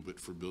the cubit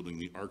for building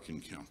the Ark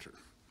Encounter.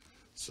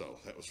 So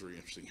that was very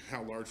interesting.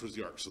 How large was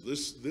the ark? So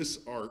this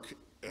ark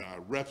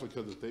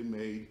replica that they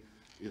made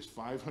is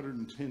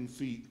 510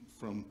 feet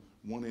from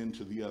one end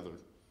to the other.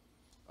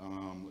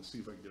 Let's see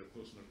if I can get a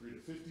close enough read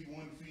it.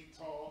 51 feet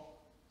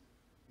tall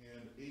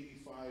and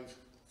 85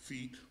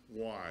 feet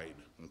wide,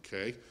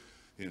 okay?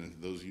 And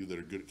those of you that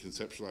are good at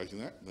conceptualizing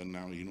that, then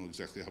now you know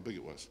exactly how big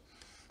it was.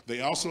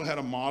 They also had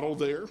a model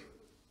there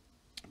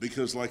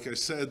because, like I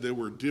said, there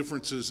were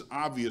differences,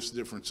 obvious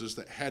differences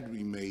that had to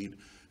be made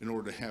in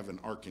order to have an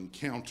Ark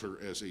Encounter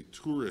as a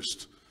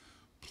tourist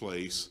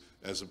place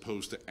as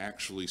opposed to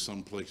actually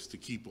some place to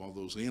keep all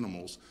those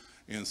animals.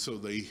 And so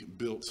they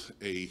built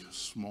a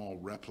small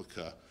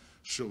replica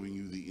showing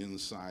you the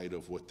inside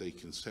of what they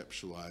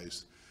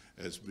conceptualized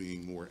as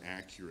being more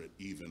accurate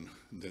even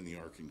than the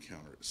Ark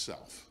Encounter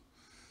itself.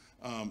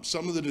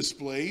 Some of the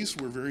displays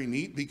were very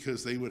neat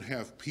because they would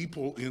have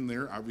people in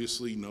there,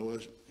 obviously Noah,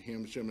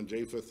 Ham, Shem, and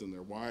Japheth and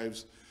their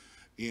wives,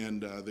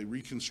 and they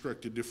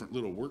reconstructed different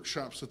little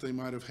workshops that they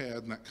might have had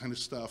and that kind of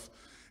stuff.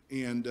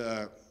 And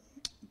as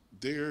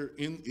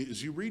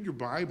you read your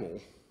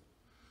Bible,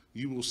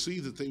 you will see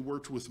that they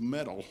worked with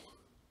metal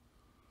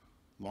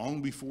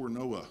long before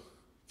Noah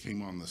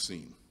came on the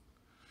scene.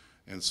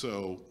 And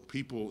so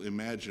people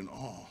imagine,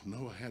 oh,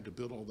 Noah had to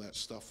build all that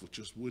stuff with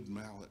just wood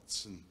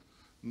mallets. And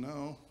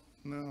no,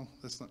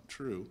 that's not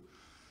true.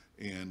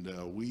 And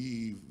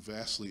we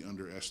vastly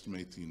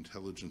underestimate the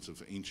intelligence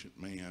of ancient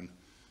man.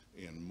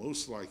 And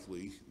most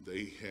likely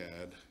they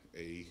had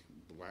a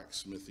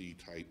blacksmithy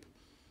type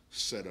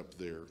setup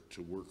there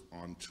to work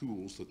on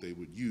tools that they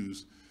would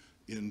use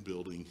in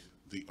building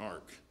the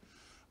ark.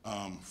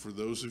 For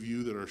those of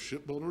you that are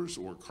shipbuilders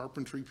or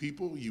carpentry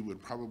people, you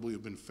would probably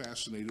have been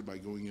fascinated by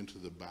going into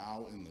the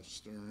bow and the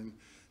stern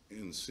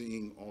and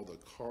seeing all the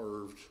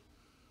carved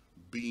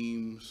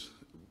beams,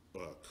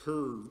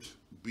 curved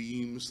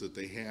beams that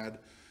they had.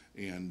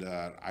 And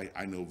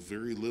I know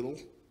very little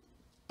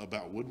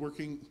about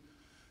woodworking,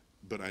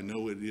 but I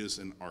know it is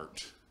an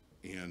art.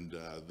 And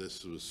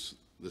this was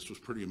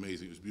pretty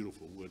amazing. It was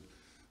beautiful wood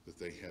that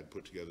they had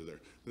put together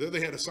there. There they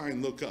had a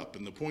sign, "Look up,"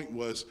 and the point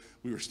was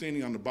we were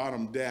standing on the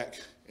bottom deck,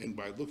 and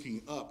by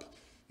looking up,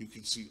 you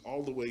could see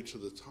all the way to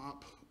the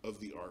top of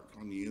the ark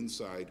on the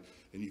inside,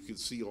 and you could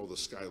see all the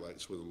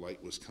skylights where the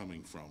light was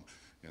coming from.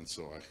 And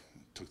so I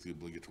took the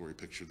obligatory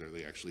picture there.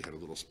 They actually had a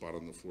little spot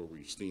on the floor where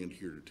you stand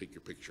here to take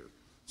your picture,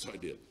 so I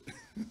did.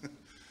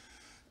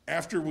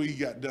 After we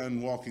got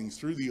done walking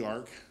through the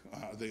ark,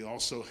 they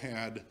also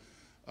had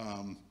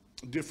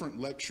different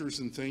lectures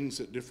and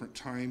things at different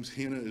times.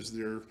 Hannah is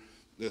there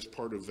as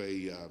part of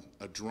a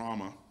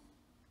drama,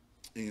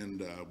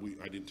 and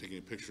I didn't take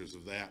any pictures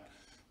of that,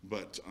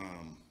 but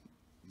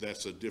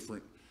that's a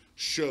different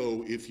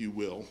show, if you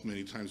will.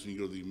 Many times when you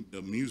go to the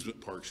amusement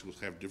parks, you'll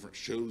have different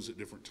shows at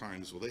different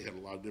times. Well, they had a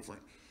lot of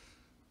different,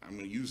 I'm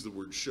going to use the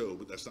word show,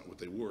 but that's not what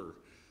they were.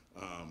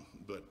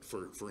 But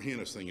for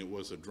Hannah's thing, it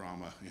was a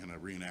drama and a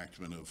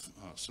reenactment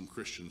of some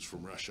Christians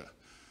from Russia.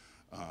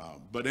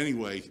 But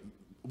anyway,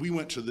 we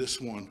went to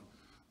this one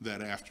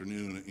that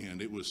afternoon,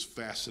 and it was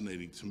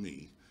fascinating to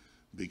me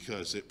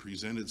because it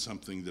presented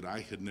something that I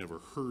had never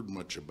heard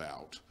much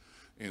about,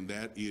 and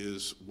that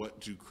is,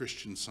 what do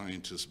Christian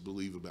scientists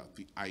believe about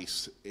the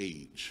Ice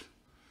Age?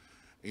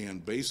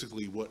 And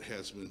basically what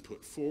has been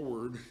put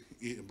forward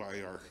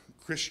by our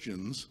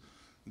Christians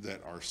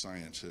that are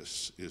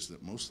scientists is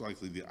that most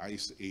likely the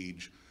Ice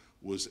Age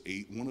was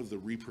one of the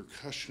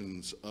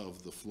repercussions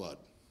of the flood.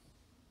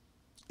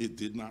 It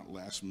did not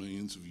last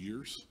millions of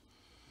years,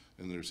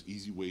 and there's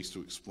easy ways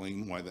to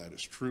explain why that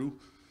is true,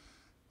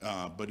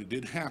 but it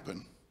did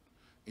happen.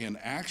 And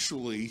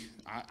actually,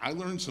 I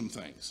learned some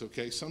things,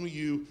 okay? Some of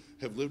you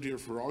have lived here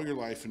for all your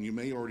life, and you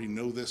may already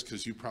know this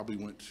because you probably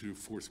went to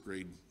 4th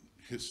grade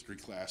history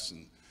class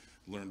and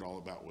learned all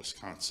about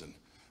Wisconsin.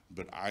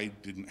 But I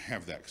didn't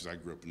have that because I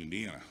grew up in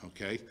Indiana,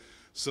 okay?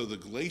 So the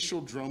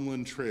Glacial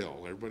Drumlin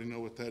Trail, everybody know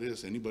what that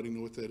is? Anybody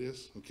know what that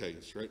is? Okay,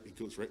 it's right, it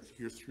goes right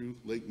here through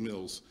Lake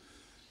Mills.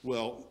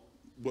 Well,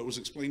 what was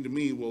explained to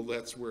me, well,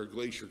 that's where a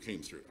glacier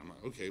came through. I'm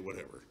like, okay,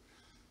 whatever.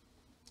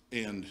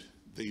 And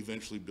they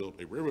eventually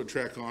built a railroad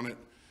track on it,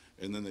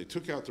 and then they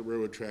took out the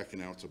railroad track,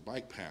 and now it's a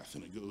bike path,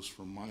 and it goes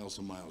for miles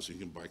and miles. You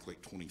can bike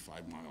like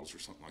 25 miles or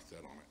something like that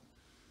on it.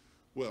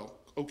 Well,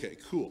 okay,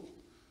 cool.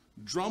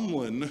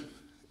 Drumlin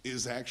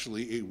is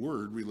actually a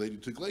word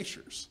related to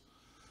glaciers,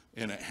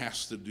 and it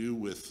has to do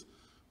with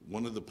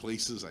one of the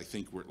places, I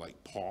think, where it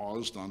like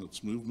paused on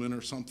its movement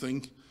or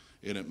something,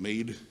 and it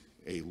made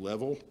a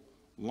level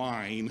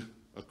line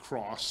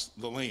across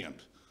the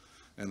land.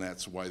 And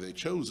that's why they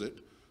chose it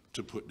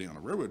to put down a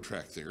railroad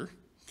track there,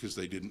 because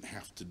they didn't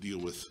have to deal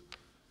with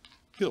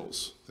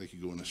hills. They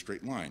could go in a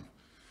straight line.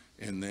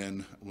 And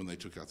then when they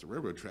took out the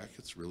railroad track,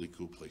 it's a really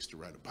cool place to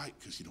ride a bike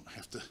because you don't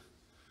have to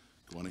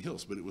go on the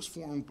hills. But it was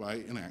formed by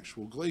an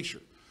actual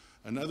glacier.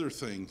 Another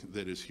thing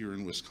that is here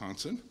in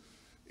Wisconsin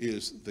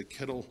is the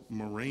Kettle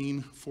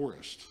Moraine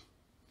Forest.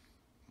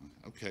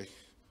 Okay.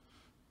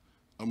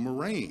 A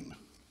moraine.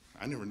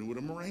 I never knew what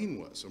a moraine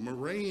was. A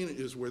moraine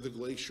is where the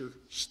glacier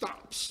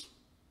stops.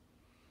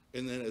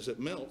 And then as it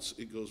melts,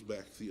 it goes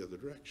back the other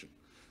direction.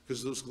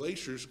 Because those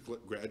glaciers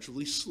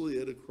gradually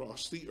slid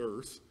across the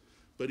earth,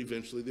 but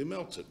eventually they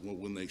melted. Well,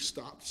 when they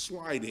stopped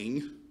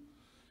sliding,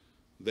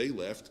 they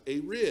left a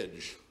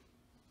ridge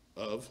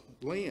of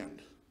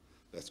land.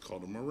 That's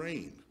called a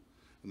moraine.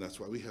 And that's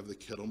why we have the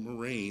Kettle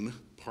Moraine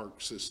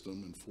Park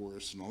system and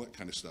forests and all that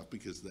kind of stuff,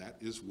 because that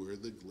is where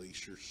the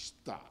glacier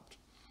stopped.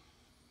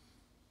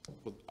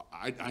 Well,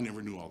 I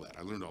never knew all that.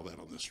 I learned all that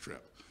on this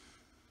trip.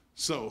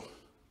 So,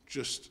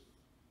 just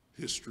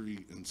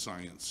history and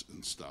science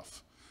and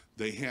stuff.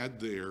 They had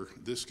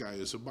this guy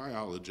is a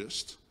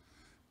biologist,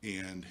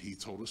 and he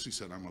told us, he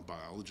said, I'm a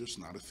biologist,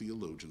 not a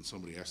theologian.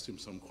 Somebody asked him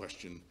some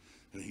question,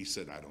 and he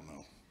said, I don't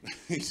know.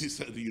 He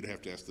said, you'd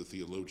have to ask the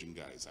theologian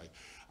guys.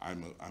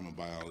 I'm a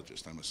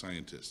biologist, I'm a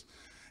scientist.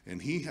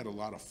 And he had a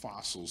lot of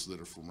fossils that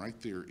are from right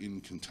there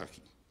in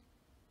Kentucky.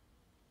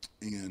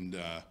 And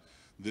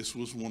this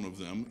was one of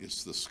them.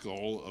 It's the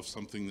skull of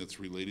something that's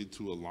related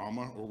to a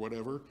llama or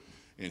whatever.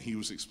 And he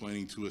was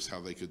explaining to us how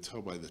they could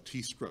tell by the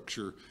teeth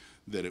structure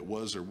that it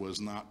was or was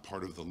not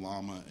part of the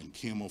llama and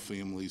camel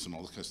families and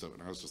all this kind of stuff.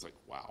 And I was just like,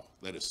 wow,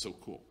 that is so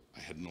cool. I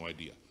had no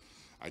idea.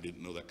 I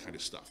didn't know that kind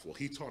of stuff. Well,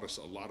 he taught us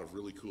a lot of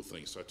really cool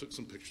things. So I took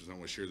some pictures and I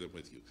want to share them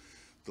with you.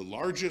 The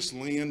largest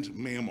land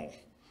mammal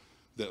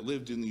that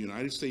lived in the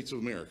United States of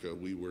America,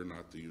 we were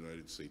not the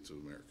United States of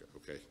America,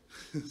 okay?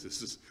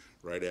 This is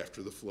right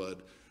after the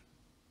flood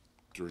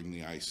during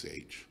the Ice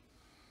Age.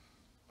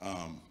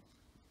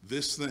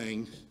 This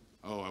thing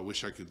oh, I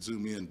wish I could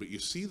zoom in, but you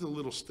see the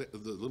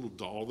little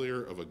doll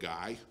there of a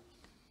guy?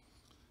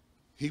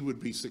 He would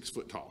be 6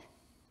 foot tall.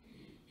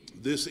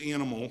 This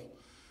animal,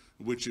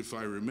 which if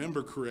I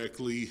remember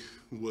correctly,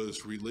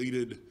 was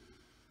related,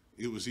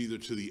 it was either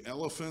to the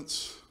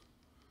elephants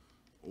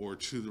or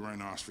to the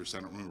rhinoceros. I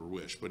don't remember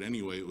which, but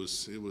anyway,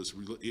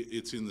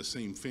 it's in the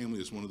same family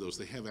as one of those.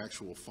 They have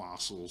actual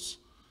fossils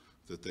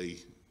that they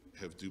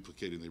have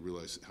duplicated. They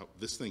realize how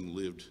this thing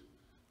lived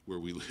where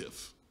we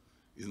live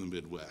in the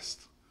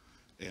Midwest.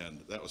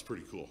 And that was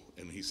pretty cool.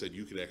 And he said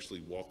you could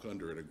actually walk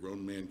under it. A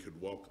grown man could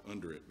walk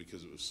under it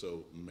because it was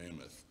so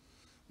mammoth.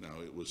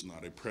 Now, it was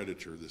not a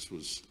predator. This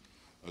was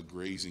a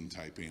grazing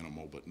type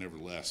animal, but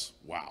nevertheless,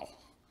 wow,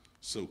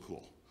 so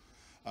cool.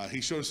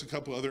 He showed us a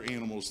couple other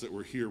animals that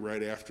were here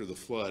right after the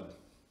flood.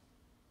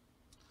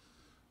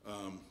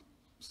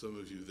 Some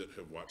of you that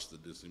have watched the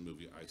Disney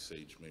movie Ice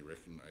Age may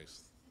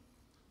recognize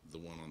the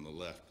one on the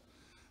left,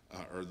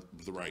 or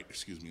the right,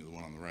 excuse me, the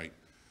one on the right.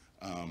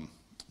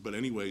 But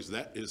anyways,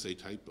 that is a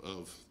type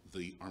of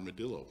the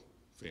armadillo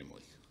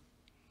family.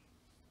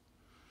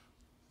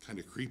 Kind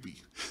of creepy.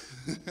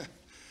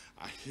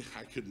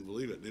 I couldn't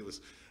believe it. It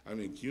was, I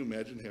mean, can you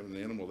imagine having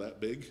an animal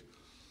that big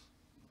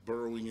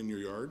burrowing in your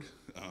yard?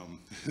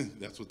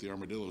 That's what the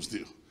armadillos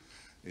do.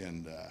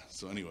 And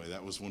so anyway,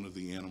 that was one of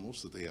the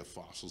animals that they have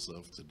fossils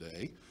of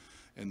today.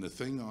 And the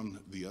thing on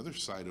the other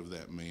side of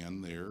that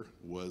man there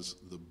was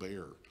the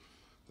bear.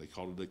 They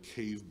called it a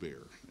cave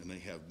bear. And they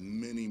have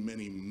many,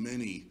 many,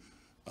 many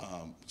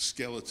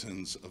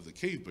skeletons of the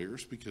cave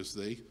bears because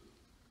they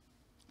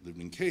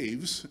lived in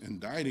caves and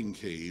died in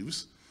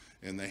caves,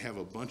 and they have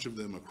a bunch of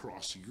them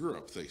across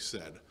Europe, they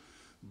said.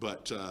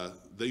 But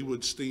they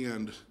would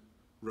stand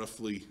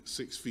roughly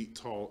 6 feet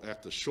tall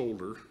at the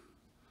shoulder,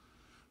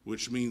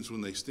 which means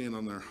when they stand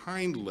on their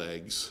hind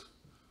legs,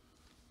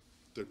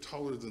 they're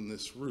taller than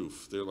this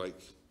roof. They're like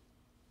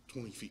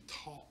 20 feet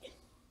tall.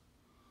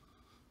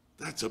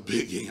 That's a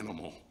big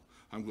animal.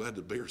 I'm glad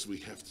the bears we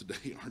have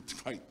today aren't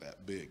quite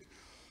that big.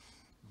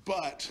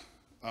 But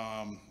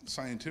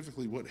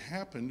scientifically, what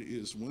happened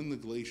is when the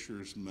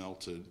glaciers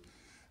melted,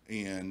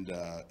 and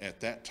at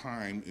that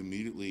time,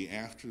 immediately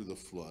after the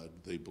flood,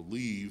 they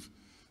believe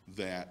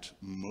that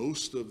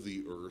most of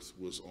the earth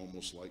was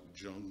almost like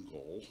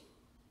jungle,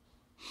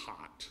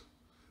 hot,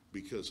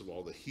 because of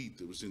all the heat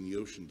that was in the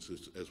oceans.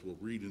 As we'll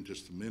read in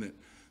just a minute,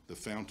 the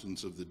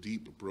fountains of the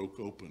deep broke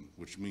open,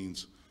 which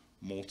means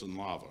molten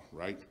lava,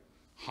 right?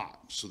 Hot.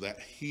 So that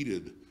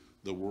heated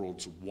the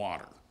world's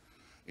water.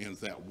 And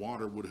that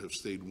water would have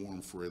stayed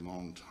warm for a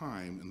long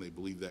time, and they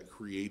believe that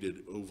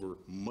created over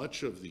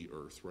much of the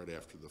earth right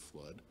after the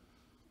flood,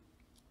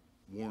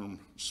 warm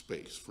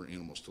space for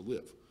animals to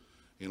live,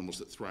 animals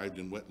that thrived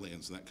in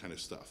wetlands and that kind of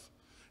stuff.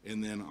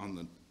 And then on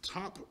the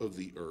top of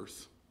the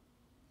earth,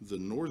 the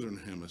northern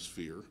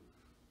hemisphere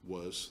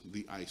was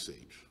the Ice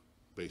Age,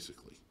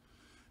 basically.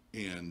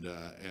 And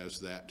as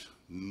that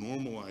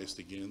normalized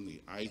again,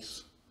 the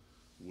ice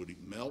would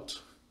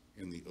melt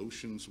and the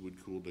oceans would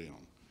cool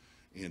down.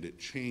 And it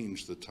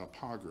changed the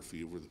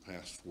topography over the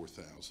past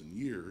 4,000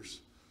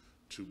 years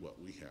to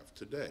what we have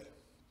today.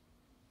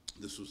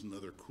 This was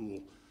another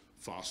cool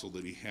fossil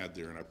that he had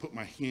there. And I put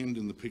my hand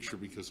in the picture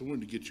because I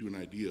wanted to get you an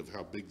idea of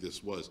how big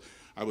this was.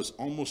 I was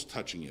almost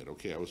touching it,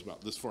 okay? I was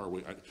about this far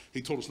away.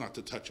 He told us not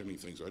to touch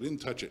anything, so I didn't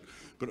touch it.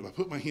 But if I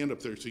put my hand up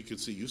there so you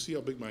could see, you see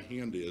how big my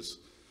hand is?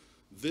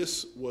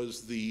 This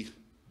was the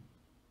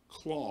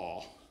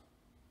claw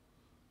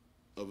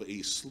of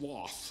a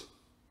sloth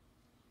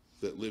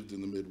that lived in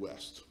the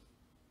Midwest.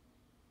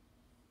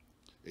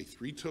 A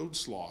three-toed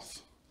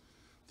sloth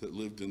that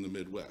lived in the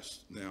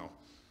Midwest. Now,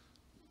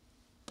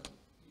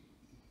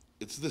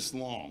 it's this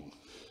long,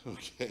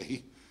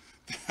 okay?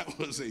 That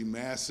was a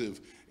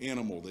massive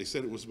animal. They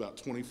said it was about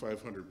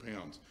 2,500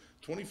 pounds.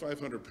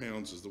 2,500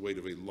 pounds is the weight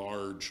of a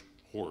large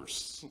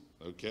horse,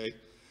 okay?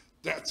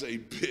 That's a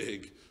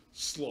big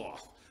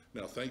sloth.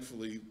 Now,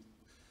 thankfully,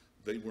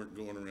 they weren't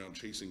going around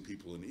chasing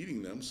people and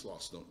eating them.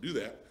 Sloths don't do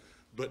that.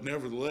 But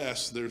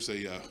nevertheless, there's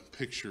a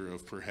picture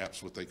of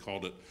perhaps what they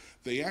called it.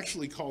 They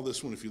actually call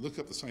this one, if you look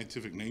up the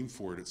scientific name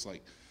for it, it's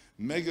like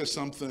mega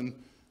something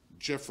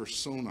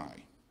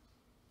jeffersoni.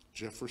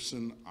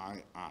 Jefferson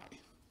II.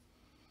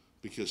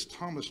 Because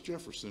Thomas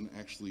Jefferson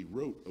actually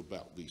wrote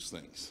about these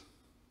things.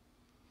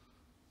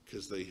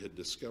 Because they had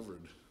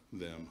discovered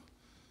them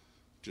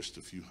just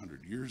a few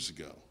hundred years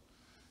ago.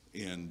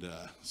 And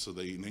so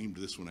they named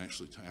this one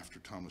actually after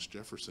Thomas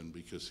Jefferson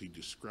because he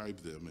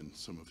described them in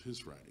some of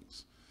his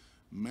writings.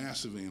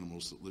 Massive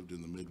animals that lived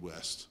in the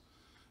Midwest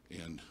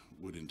and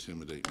would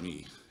intimidate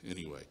me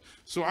anyway.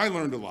 So I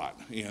learned a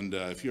lot. And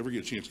if you ever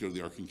get a chance to go to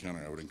the Ark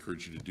Encounter, I would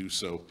encourage you to do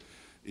so.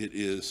 It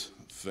is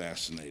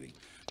fascinating.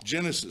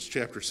 Genesis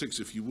chapter 6,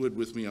 if you would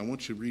with me, I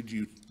want to read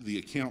you the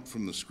account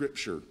from the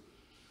scripture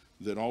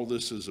that all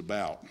this is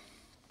about.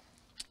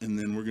 And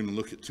then we're going to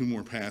look at two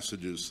more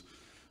passages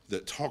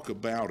that talk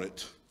about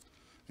it.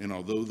 And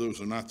although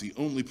those are not the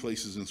only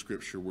places in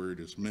scripture where it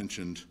is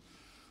mentioned,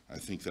 I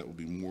think that will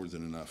be more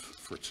than enough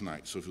for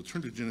tonight. So if you'll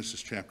turn to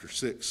Genesis chapter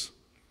 6,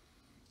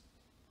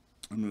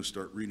 I'm going to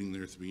start reading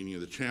there at the beginning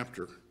of the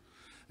chapter.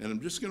 And I'm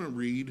just going to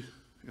read,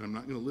 and I'm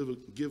not going to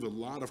give a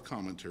lot of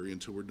commentary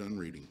until we're done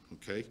reading,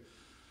 okay?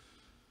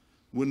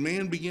 When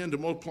man began to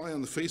multiply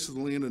on the face of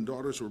the land and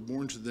daughters were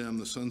born to them,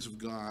 the sons of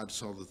God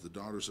saw that the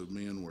daughters of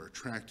man were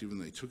attractive, and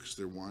they took as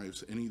their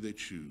wives any they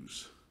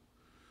choose.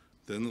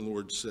 Then the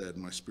Lord said,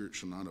 my spirit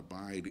shall not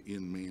abide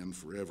in man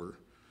forever,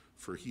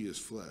 for he is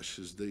flesh.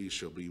 His days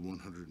shall be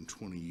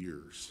 120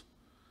 years.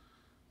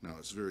 Now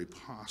it's very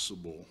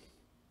possible,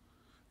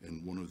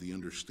 and one of the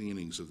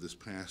understandings of this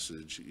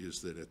passage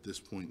is that at this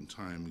point in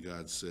time,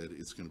 God said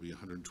it's going to be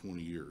 120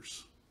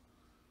 years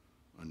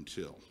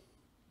until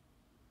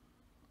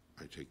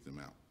I take them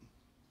out.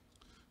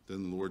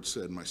 Then the Lord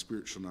said, my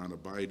spirit shall not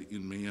abide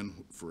in man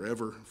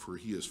forever, for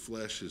he is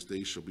flesh. His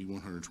days shall be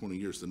 120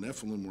 years. The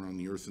Nephilim were on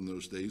the earth in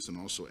those days, and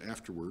also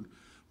afterward,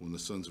 when the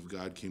sons of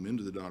God came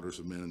into the daughters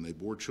of men, and they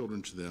bore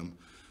children to them.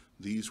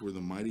 These were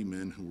the mighty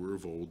men who were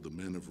of old, the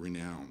men of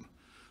renown.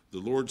 The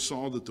Lord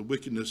saw that the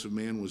wickedness of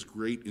man was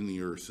great in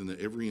the earth, and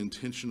that every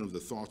intention of the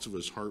thoughts of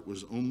his heart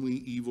was only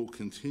evil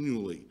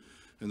continually.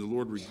 And the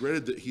Lord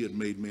regretted that he had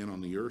made man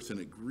on the earth, and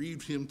it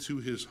grieved him to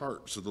his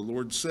heart. So the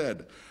Lord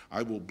said,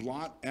 I will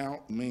blot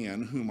out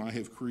man whom I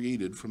have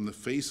created from the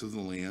face of the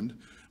land,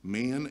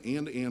 man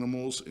and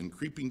animals and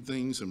creeping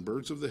things and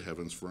birds of the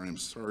heavens, for I am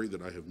sorry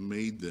that I have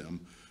made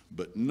them.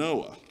 But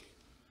Noah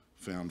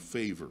found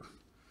favor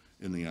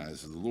in the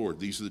eyes of the Lord.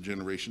 These are the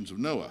generations of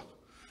Noah.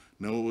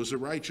 Noah was a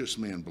righteous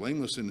man,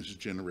 blameless in his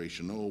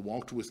generation. Noah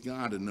walked with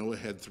God, and Noah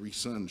had 3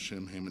 sons,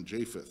 Shem, Ham, and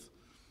Japheth.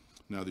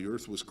 Now the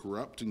earth was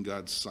corrupt in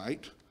God's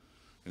sight,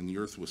 and the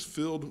earth was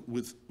filled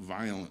with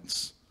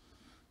violence.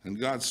 And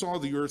God saw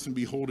the earth, and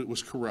behold, it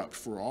was corrupt,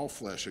 for all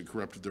flesh had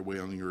corrupted their way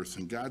on the earth.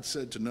 And God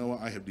said to Noah,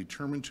 I have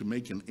determined to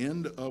make an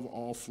end of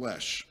all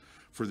flesh,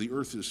 for the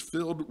earth is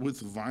filled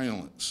with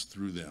violence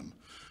through them.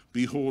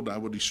 Behold, I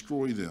will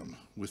destroy them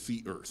with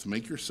the earth.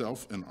 Make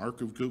yourself an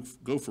ark of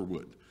gopher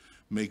wood.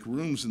 Make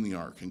rooms in the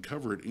ark, and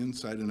cover it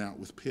inside and out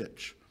with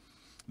pitch.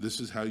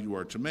 This is how you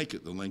are to make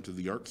it. The length of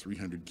the ark,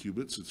 300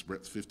 cubits, its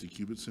breadth 50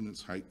 cubits, and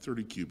its height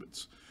 30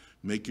 cubits.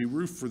 Make a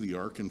roof for the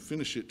ark, and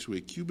finish it to a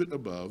cubit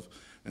above,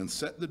 and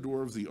set the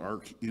door of the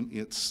ark in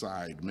its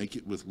side. Make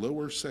it with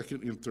lower,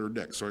 second, and third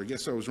decks. So I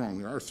guess I was wrong.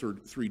 There are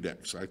 3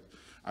 decks.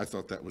 I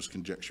thought that was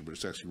conjecture, but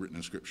it's actually written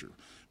in Scripture.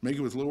 Make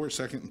it with lower,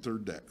 second, and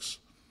third decks.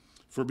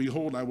 For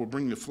behold, I will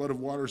bring the flood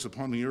of waters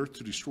upon the earth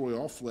to destroy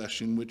all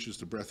flesh, in which is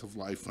the breath of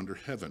life under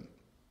heaven.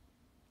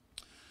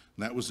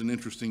 And that was an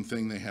interesting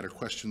thing. They had a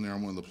question there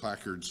on one of the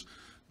placards.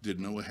 Did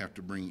Noah have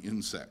to bring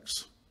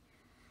insects?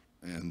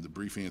 And the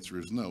brief answer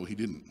is no, he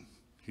didn't.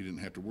 He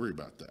didn't have to worry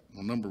about that.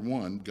 Well, number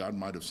one, God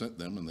might have sent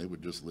them and they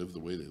would just live the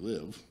way they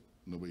live.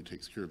 Nobody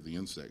takes care of the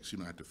insects. You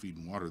don't have to feed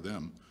and water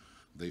them.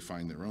 They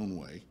find their own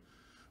way.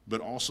 But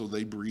also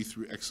they breathe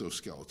through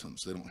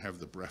exoskeletons. They don't have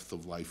the breath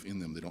of life in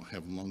them. They don't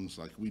have lungs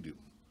like we do.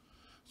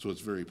 So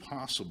it's very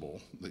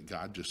possible that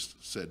God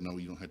just said, no,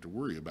 you don't have to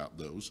worry about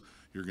those.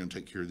 You're going to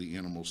take care of the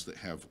animals that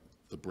have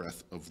the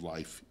breath of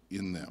life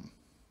in them.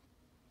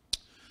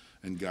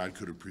 And God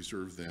could have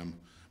preserved them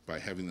by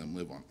having them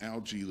live on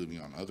algae, living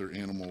on other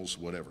animals,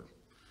 whatever.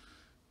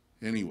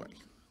 Anyway,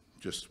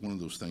 just one of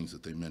those things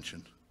that they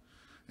mentioned.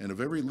 And of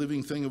every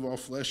living thing of all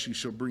flesh, you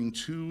shall bring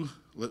 2,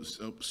 I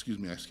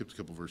skipped a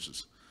couple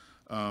verses.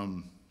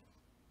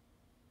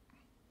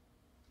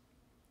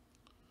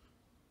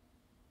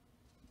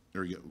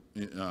 There we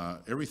go.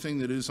 Everything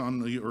that is on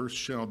the earth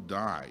shall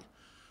die.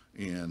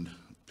 And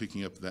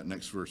picking up that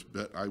next verse,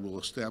 but I will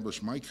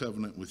establish my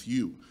covenant with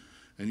you.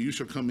 And you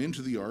shall come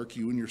into the ark,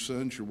 you and your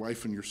sons, your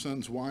wife, and your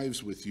sons'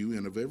 wives with you.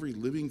 And of every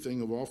living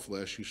thing of all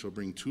flesh, you shall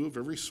bring 2 of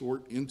every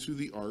sort into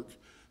the ark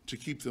to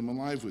keep them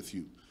alive with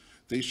you.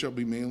 They shall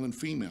be male and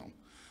female.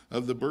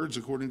 Of the birds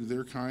according to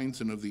their kinds,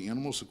 and of the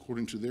animals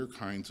according to their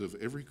kinds, of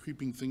every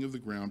creeping thing of the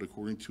ground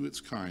according to its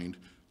kind,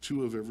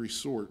 2 of every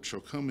sort shall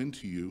come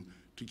into you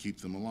to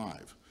keep them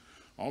alive.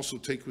 Also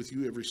take with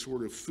you every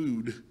sort of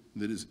food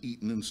that is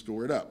eaten and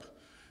store it up.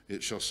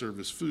 It shall serve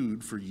as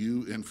food for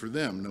you and for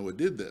them. Noah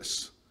did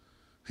this.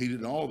 He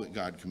did all that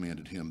God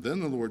commanded him. Then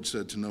the Lord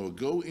said to Noah,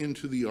 go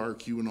into the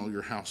ark, you and all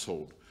your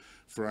household,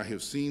 for I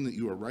have seen that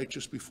you are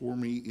righteous before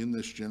me in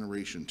this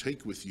generation.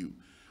 Take with you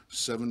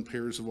 7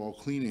 pairs of all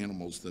clean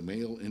animals, the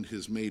male and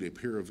his mate, a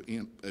pair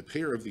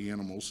of the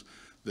animals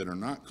that are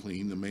not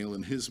clean, the male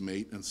and his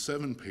mate, and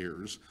 7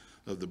 pairs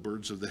of the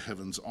birds of the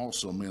heavens,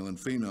 also male and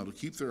female, to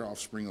keep their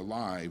offspring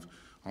alive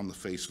on the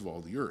face of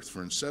all the earth.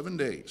 For in 7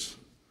 days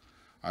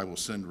I will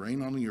send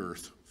rain on the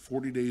earth,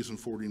 40 days and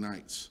 40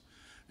 nights.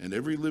 And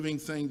every living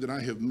thing that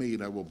I have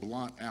made I will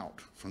blot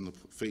out from the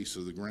face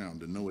of the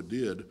ground. And Noah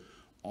did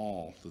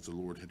all that the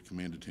Lord had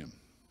commanded him.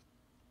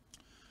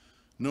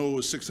 Noah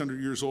was 600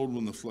 years old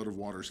when the flood of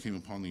waters came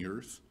upon the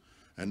earth.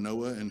 And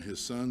Noah and his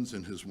sons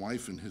and his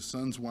wife and his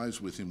sons'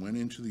 wives with him went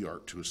into the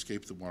ark to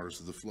escape the waters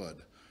of the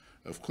flood.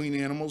 Of clean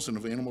animals and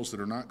of animals that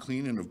are not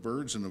clean, and of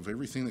birds and of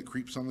everything that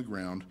creeps on the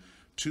ground,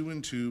 2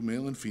 and 2,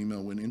 male and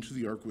female, went into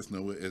the ark with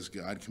Noah as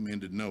God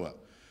commanded Noah.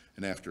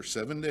 And after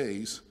 7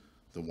 days,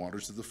 the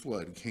waters of the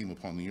flood came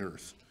upon the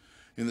earth.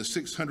 In the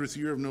 600th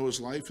year of Noah's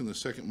life, in the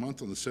 2nd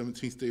month, on the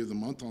 17th day of the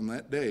month, on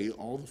that day,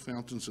 all the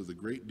fountains of the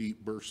great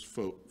deep burst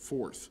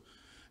forth,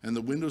 and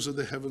the windows of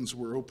the heavens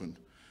were opened,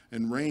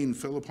 and rain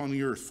fell upon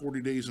the earth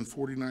 40 days and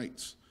 40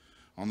 nights.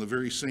 On the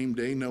very same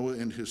day, Noah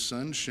and his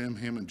sons, Shem,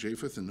 Ham, and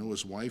Japheth, and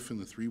Noah's wife and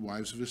the 3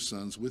 wives of his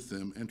sons with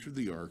them entered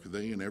the ark,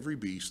 they and every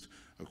beast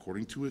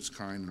according to its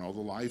kind, and all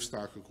the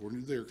livestock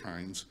according to their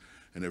kinds,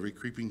 and every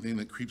creeping thing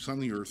that creeps on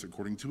the earth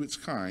according to its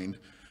kind,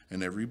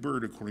 and every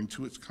bird according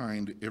to its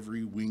kind,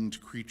 every winged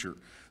creature.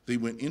 They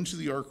went into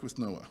the ark with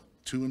Noah,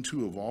 2 and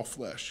 2 of all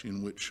flesh,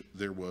 in which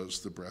there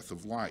was the breath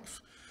of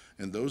life.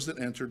 And those that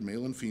entered,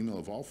 male and female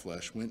of all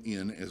flesh, went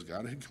in as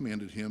God had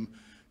commanded him,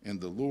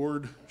 and the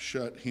Lord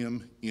shut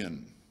him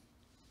in.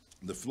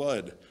 The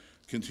flood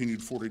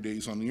continued 40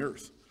 days on the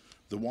earth.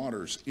 The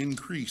waters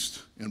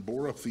increased and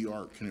bore up the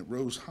ark, and it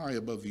rose high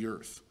above the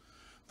earth.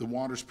 The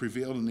waters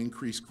prevailed and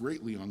increased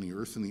greatly on the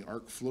earth, and the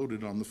ark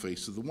floated on the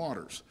face of the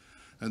waters.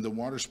 And the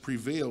waters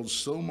prevailed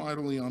so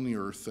mightily on the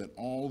earth that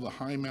all the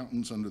high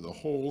mountains under the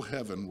whole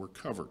heaven were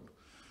covered.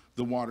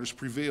 The waters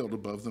prevailed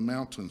above the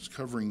mountains,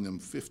 covering them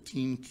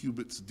 15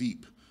 cubits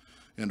deep.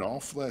 And all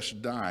flesh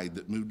died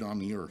that moved on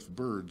the earth,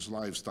 birds,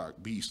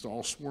 livestock, beasts,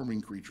 all swarming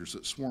creatures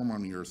that swarm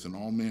on the earth, and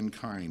all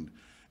mankind,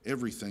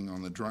 everything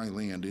on the dry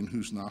land in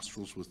whose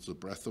nostrils was the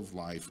breath of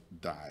life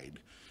died.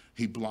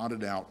 He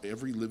blotted out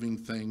every living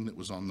thing that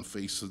was on the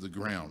face of the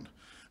ground.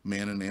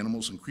 Man and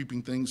animals and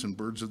creeping things and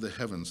birds of the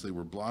heavens, they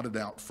were blotted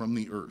out from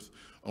the earth.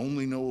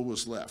 Only Noah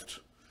was left,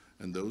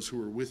 and those who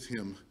were with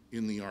him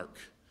in the ark.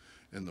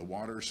 And the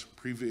waters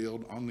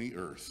prevailed on the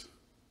earth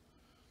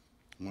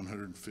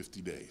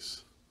 150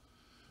 days.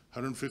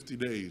 150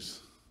 days,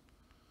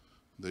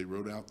 they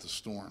rode out the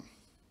storm.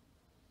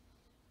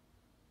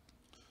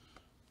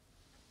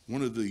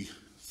 One of the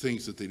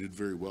things that they did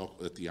very well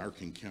at the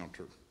Ark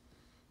Encounter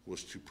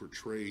was to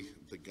portray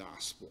the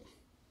gospel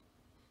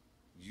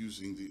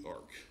using the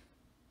ark.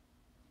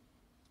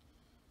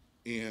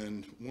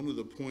 And one of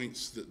the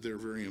points that they're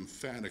very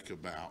emphatic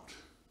about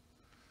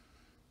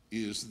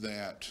is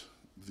that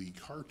the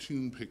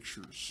cartoon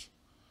pictures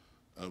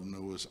of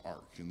Noah's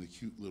Ark and the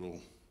cute little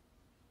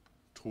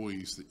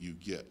toys that you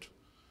get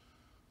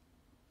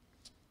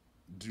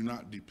do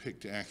not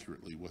depict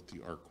accurately what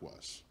the ark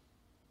was.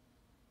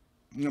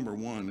 Number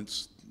one,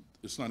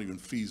 it's not even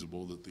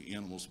feasible that the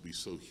animals be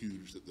so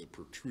huge that they're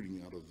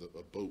protruding out of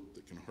a boat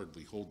that can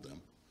hardly hold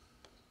them.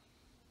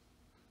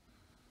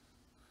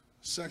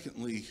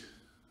 Secondly,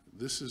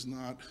 this is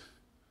not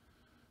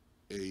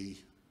an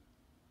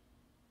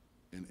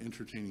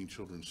entertaining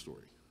children's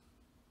story.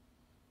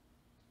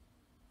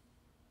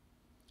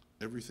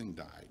 Everything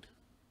died.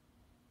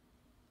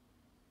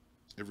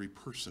 Every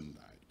person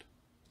died,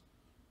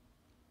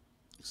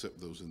 except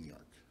those in the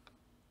ark.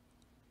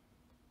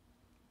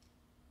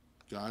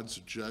 God's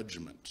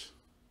judgment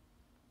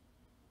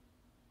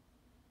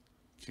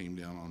came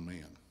down on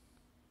man,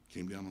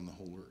 came down on the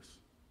whole earth.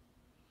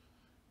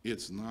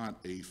 It's not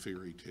a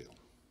fairy tale.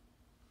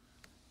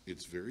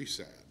 It's very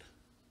sad,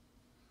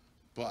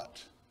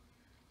 but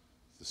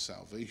the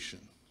salvation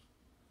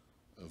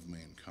of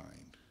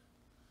mankind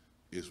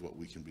is what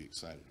we can be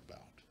excited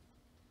about.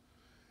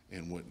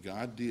 And what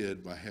God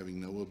did by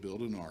having Noah build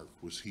an ark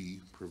was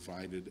he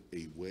provided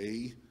a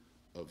way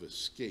of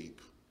escape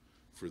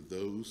for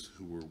those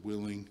who were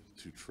willing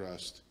to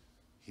trust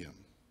him,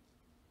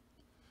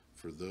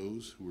 for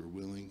those who were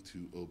willing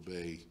to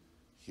obey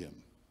him.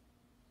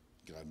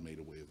 God made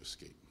a way of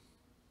escape.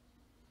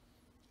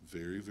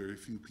 Very, very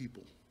few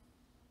people,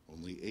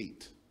 only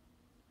 8,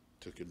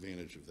 took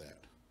advantage of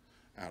that.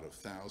 Out of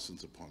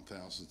thousands upon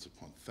thousands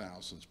upon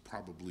thousands,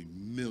 probably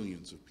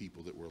millions of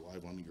people that were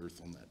alive on the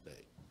earth on that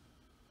day,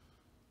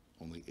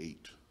 only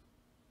 8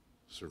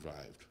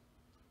 survived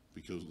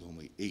because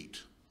only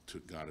 8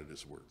 took God at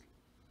his word.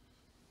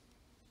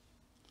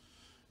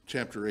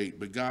 Chapter 8,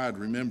 but God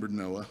remembered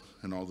Noah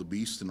and all the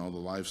beasts and all the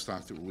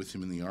livestock that were with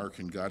him in the ark,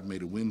 and God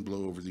made a wind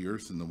blow over the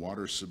earth, and the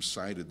waters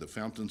subsided. The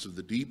fountains of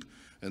the deep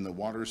and the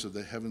waters of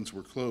the heavens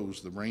were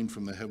closed. The rain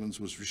from the heavens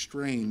was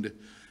restrained,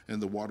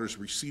 and the waters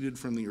receded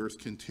from the earth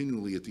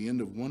continually. At the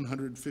end of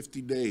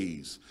 150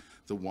 days,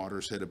 the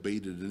waters had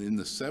abated, and in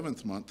the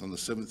 7th month, on the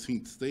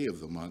 17th day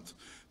of the month,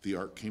 the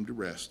ark came to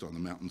rest on the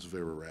mountains of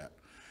Ararat.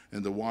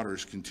 And the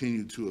waters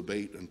continued to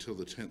abate until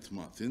the 10th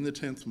month. In the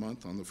 10th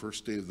month, on the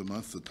 1st day of the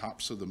month, the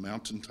tops of the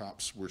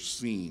mountaintops were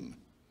seen.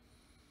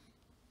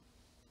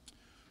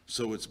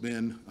 So it's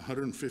been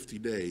 150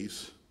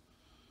 days,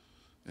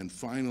 and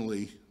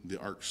finally the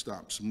ark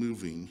stops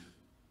moving,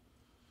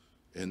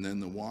 and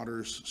then the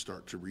waters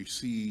start to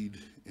recede,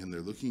 and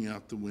they're looking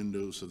out the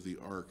windows of the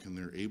ark, and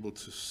they're able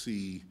to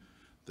see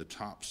the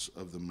tops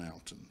of the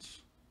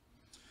mountains.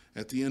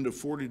 At the end of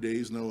 40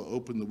 days, Noah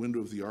opened the window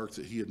of the ark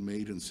that he had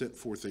made and sent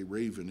forth a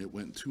raven. It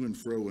went to and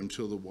fro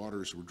until the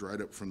waters were dried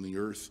up from the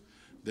earth.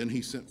 Then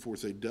he sent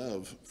forth a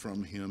dove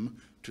from him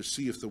to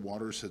see if the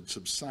waters had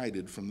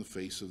subsided from the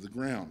face of the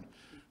ground.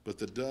 But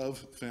the dove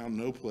found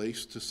no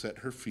place to set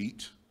her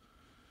feet.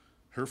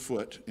 her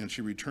foot, and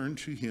she returned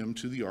to him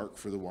to the ark,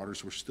 for the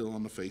waters were still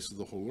on the face of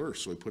the whole earth.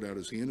 So he put out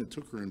his hand and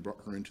took her and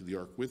brought her into the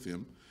ark with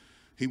him.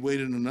 He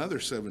waited another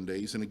 7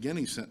 days, and again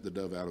he sent the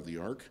dove out of the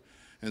ark.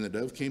 And the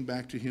dove came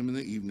back to him in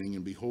the evening,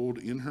 and behold,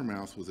 in her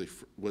mouth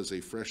was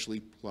a freshly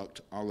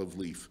plucked olive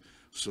leaf.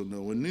 So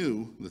Noah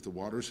knew that the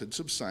waters had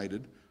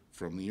subsided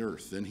from the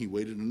earth. Then he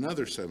waited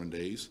another 7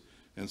 days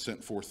and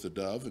sent forth the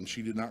dove, and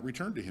she did not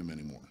return to him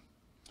anymore.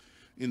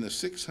 In the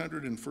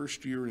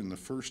 601st year, in the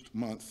first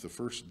month, the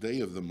first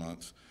day of the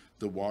month,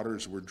 the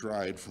waters were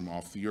dried from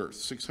off the earth.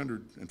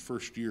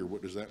 601st year,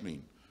 what does that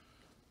mean?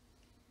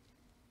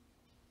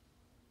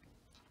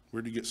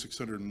 Where did you get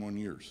 601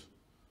 years?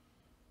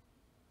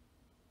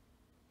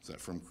 Is that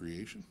from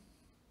creation?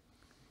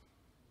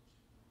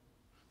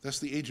 That's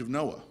the age of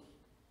Noah,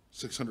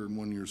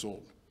 601 years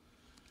old.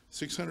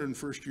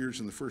 601st years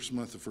in the first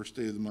month, the first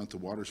day of the month, the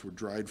waters were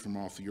dried from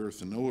off the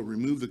earth. And Noah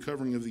removed the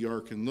covering of the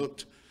ark and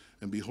looked,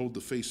 and behold,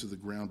 the face of the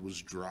ground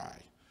was dry.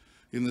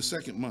 In the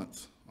second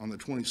month, on the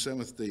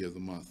 27th day of the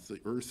month, the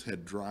earth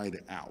had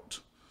dried out.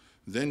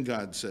 Then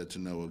God said to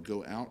Noah,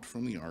 go out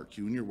from the ark,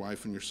 you and your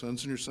wife and your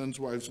sons'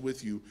 wives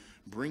with you.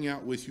 Bring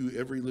out with you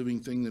every living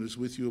thing that is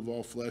with you of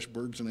all flesh,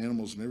 birds and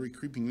animals, and every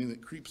creeping thing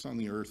that creeps on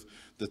the earth,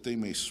 that they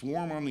may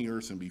swarm on the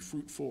earth and be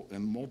fruitful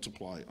and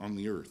multiply on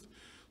the earth.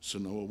 So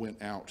Noah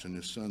went out, and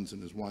his sons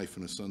and his wife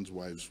and his sons'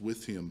 wives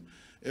with him.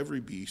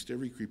 Every beast,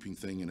 every creeping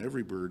thing, and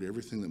every bird,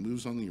 everything that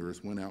moves on the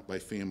earth went out by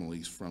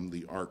families from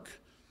the ark.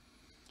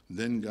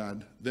 Then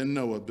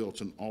Noah built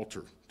an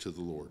altar to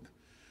the Lord,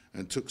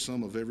 and took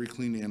some of every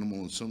clean animal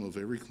and some of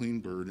every clean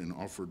bird, and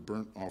offered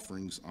burnt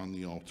offerings on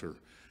the altar.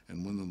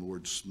 And when the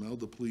Lord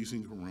smelled the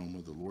pleasing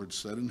aroma, the Lord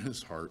said in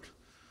his heart,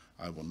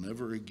 I will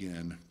never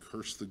again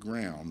curse the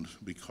ground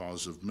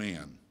because of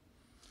man.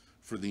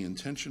 For the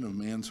intention of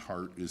man's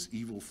heart is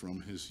evil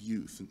from his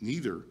youth.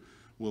 Neither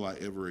will I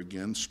ever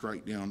again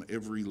strike down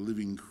every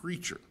living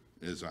creature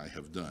as I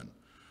have done.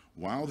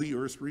 While the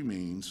earth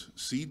remains,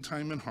 seed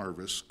time and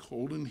harvest,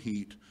 cold and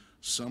heat,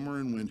 summer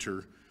and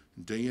winter,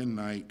 day and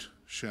night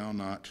shall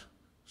not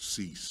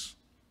cease.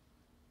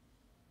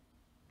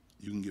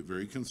 You can get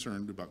very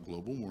concerned about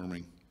global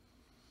warming,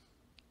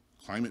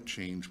 climate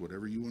change,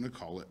 whatever you want to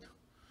call it.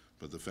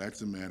 But the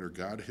fact of the matter,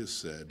 God has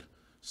said,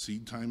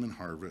 seed time and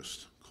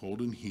harvest, cold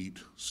and heat,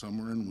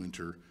 summer and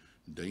winter,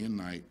 day and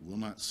night will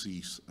not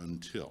cease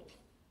until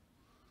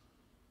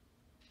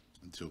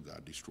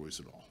God destroys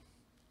it all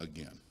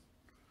again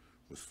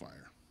with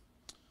fire.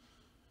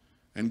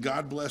 And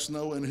God blessed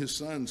Noah and his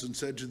sons and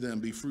said to them,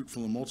 be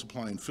fruitful and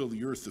multiply and fill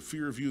the earth. The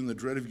fear of you and the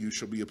dread of you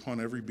shall be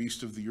upon every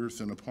beast of the earth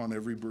and upon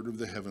every bird of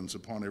the heavens,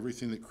 upon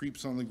everything that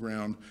creeps on the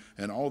ground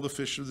and all the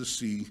fish of the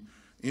sea.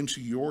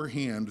 Into your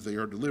hand they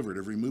are delivered.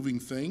 Every moving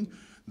thing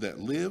that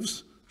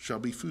lives shall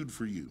be food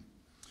for you.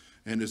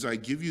 And as I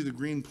give you the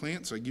green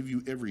plants, I give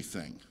you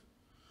everything.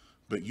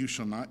 But you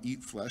shall not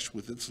eat flesh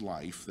with its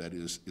life, that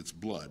is, its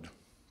blood.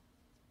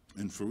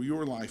 And for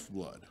your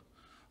lifeblood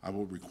I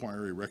will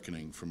require a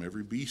reckoning. From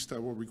every beast I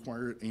will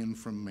require it, and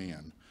from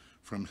man.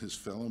 From his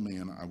fellow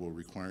man I will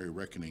require a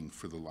reckoning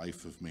for the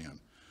life of man.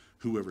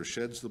 Whoever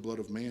sheds the blood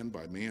of man,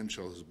 by man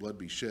shall his blood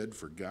be shed,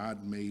 for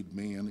God made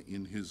man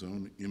in his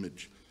own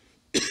image.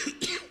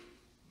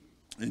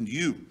 And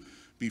you,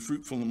 be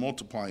fruitful and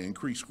multiply,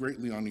 increase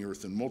greatly on the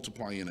earth, and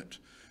multiply in it.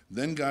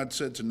 Then God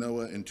said to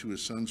Noah and to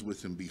his sons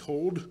with him,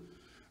 behold,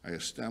 I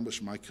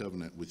establish my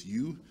covenant with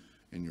you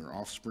and your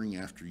offspring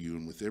after you,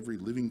 and with every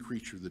living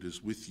creature that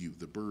is with you,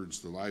 the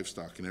birds, the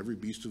livestock, and every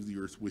beast of the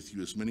earth with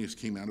you, as many as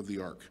came out of the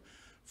ark.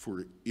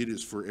 For it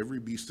is for every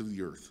beast of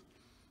the earth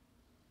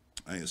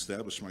I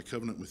establish my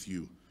covenant with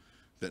you,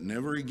 that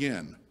never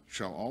again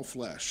shall all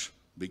flesh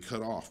be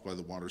cut off by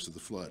the waters of the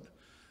flood,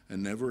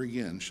 and never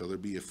again shall there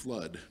be a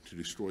flood to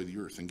destroy the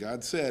earth. And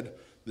God said,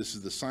 this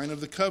is the sign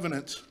of the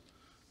covenant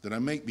that I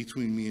make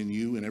between me and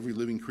you and every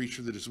living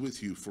creature that is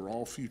with you for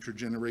all future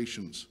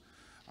generations.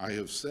 I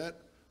have set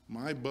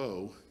my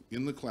bow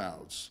in the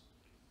clouds,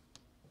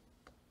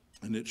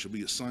 and it shall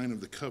be a sign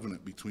of the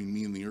covenant between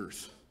me and the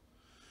earth.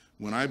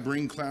 When I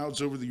bring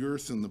clouds over the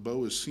earth and the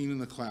bow is seen in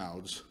the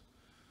clouds,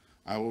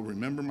 I will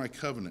remember my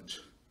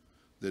covenant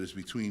that is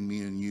between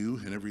me and you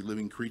and every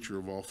living creature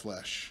of all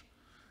flesh.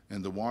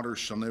 And the waters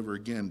shall never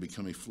again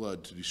become a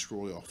flood to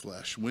destroy all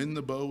flesh. When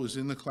the bow is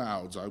in the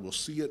clouds, I will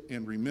see it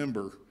and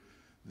remember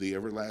the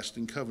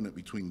everlasting covenant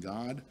between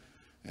God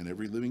and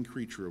every living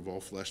creature of all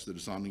flesh that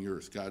is on the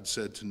earth. God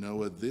said to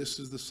Noah, this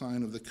is the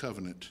sign of the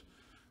covenant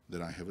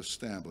that I have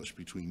established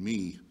between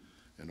me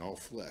and all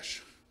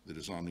flesh that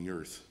is on the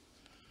earth.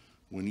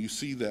 When you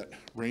see that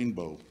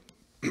rainbow,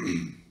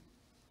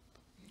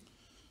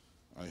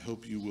 I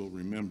hope you will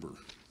remember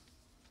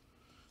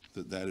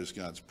that that is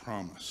God's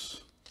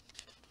promise,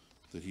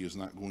 that he is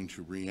not going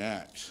to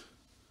react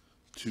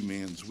to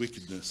man's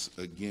wickedness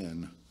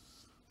again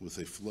with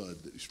a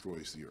flood that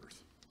destroys the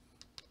earth.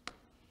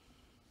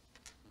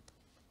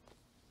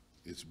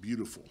 It's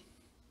beautiful.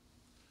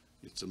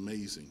 It's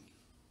amazing.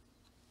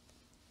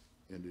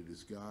 And it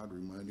is God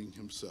reminding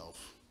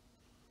himself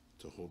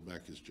to hold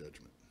back his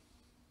judgment.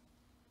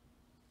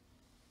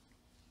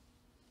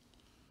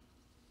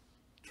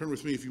 Turn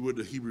with me, if you would,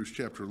 to Hebrews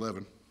chapter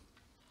 11.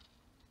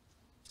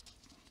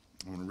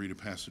 I want to read a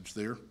passage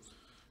there,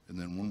 and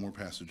then one more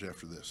passage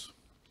after this.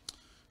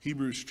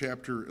 Hebrews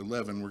chapter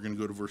 11, we're going to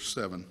go to verse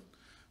 7.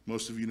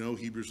 Most of you know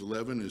Hebrews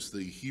 11 is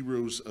the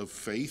heroes of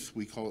faith.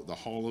 We call it the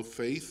Hall of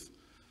Faith.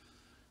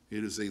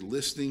 It is a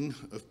listing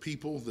of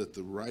people that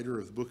the writer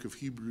of the book of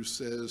Hebrews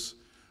says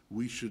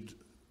we should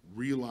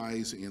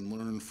realize and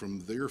learn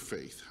from their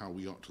faith how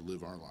we ought to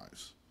live our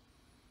lives.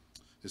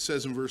 It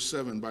says in verse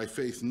 7, by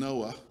faith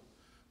Noah,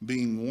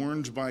 being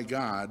warned by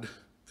God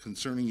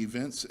concerning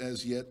events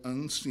as yet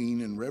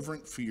unseen, in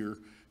reverent fear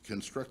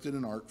constructed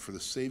an ark for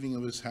the saving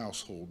of his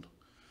household.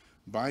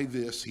 By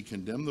this he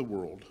condemned the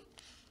world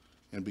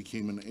and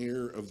became an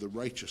heir of the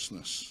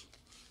righteousness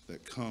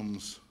that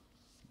comes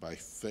by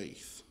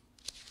faith.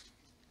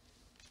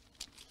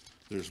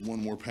 There's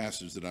one more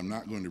passage that I'm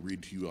not going to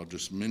read to you. I'll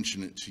just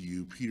mention it to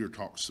you.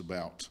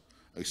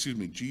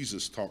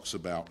 Jesus talks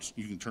about,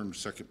 you can turn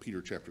to 2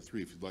 Peter chapter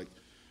 3 if you'd like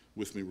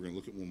with me. We're going to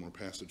look at one more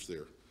passage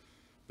there.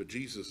 But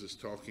Jesus is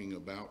talking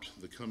about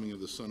the coming of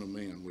the Son of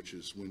Man, which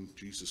is when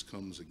Jesus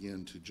comes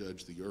again to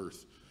judge the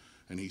earth.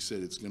 And he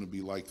said it's going to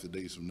be like the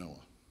days of Noah.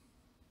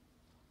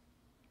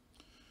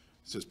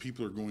 It says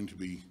people are going to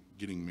be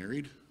getting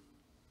married.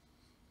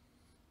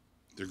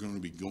 They're going to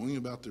be going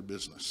about their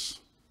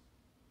business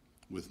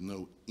with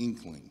no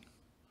inkling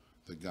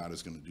that God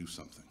is going to do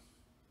something.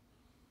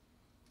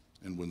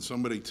 And when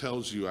somebody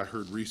tells you, I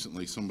heard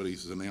recently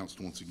somebody's announced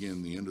once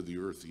again the end of the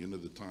earth, the end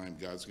of the time,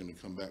 God's going to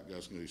come back,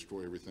 God's going to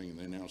destroy everything, and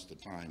they announced the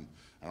time.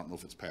 I don't know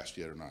if it's passed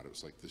yet or not. It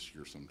was like this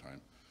year sometime.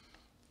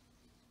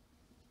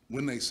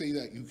 When they say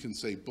that, you can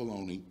say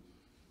baloney,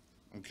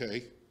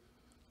 okay?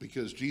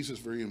 Because Jesus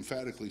very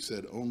emphatically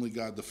said only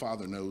God the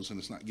Father knows, and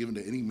it's not given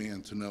to any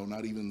man to know,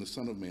 not even the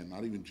Son of Man,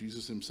 not even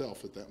Jesus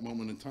himself at that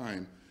moment in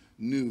time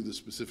knew the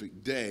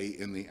specific day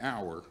and the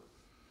hour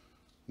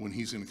when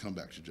he's going to come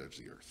back to judge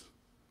the earth.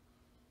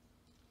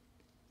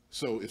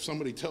 So if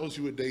somebody tells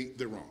you a date,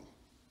 they're wrong.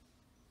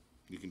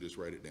 You can just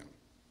write it down,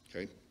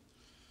 okay?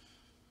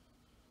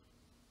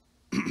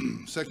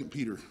 2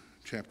 Peter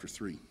chapter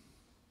 3.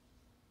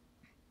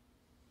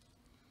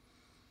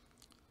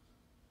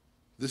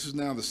 This is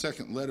now the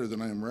second letter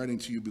that I am writing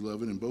to you,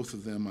 beloved. In both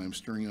of them I am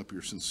stirring up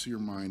your sincere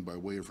mind by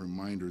way of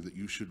reminder that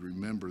you should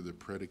remember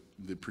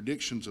the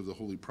predictions of the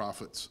holy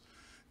prophets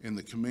and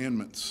the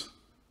commandments,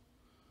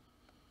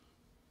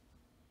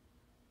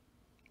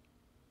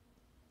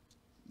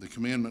 the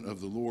commandment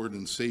of the Lord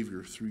and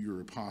Savior through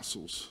your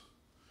apostles,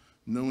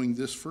 knowing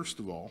this, first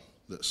of all,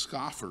 that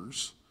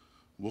scoffers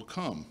will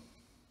come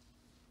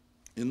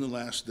in the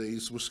last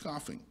days with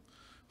scoffing,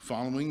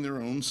 following their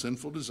own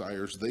sinful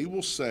desires. They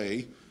will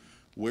say,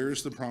 where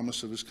is the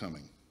promise of his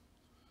coming?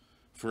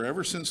 For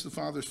ever since the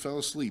fathers fell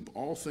asleep,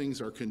 all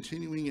things are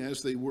continuing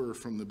as they were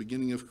from the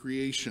beginning of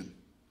creation.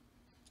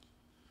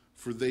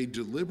 For they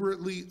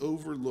deliberately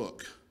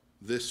overlook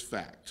this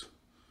fact,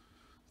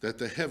 that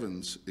the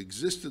heavens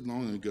existed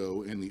long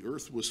ago, and the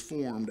earth was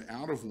formed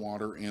out of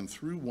water and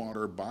through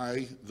water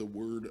by the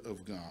word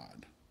of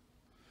God.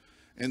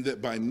 And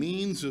that by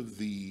means of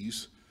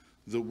these,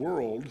 the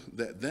world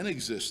that then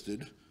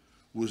existed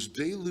was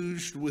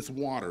deluged with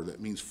water,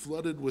 that means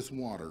flooded with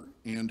water,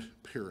 and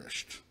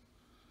perished.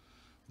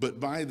 But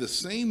by the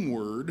same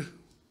word,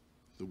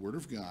 the word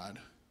of God,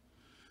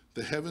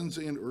 the heavens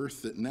and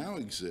earth that now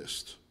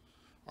exist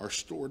are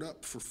stored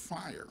up for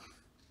fire,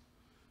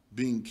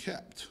 being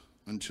kept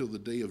until the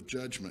day of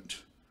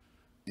judgment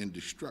and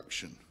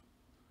destruction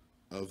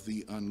of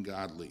the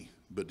ungodly.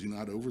 But do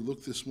not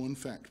overlook this one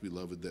fact,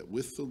 beloved, that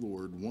with the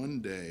Lord 1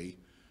 day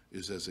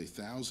is as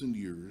 1,000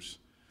 years,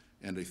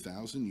 and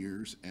 1,000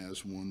 years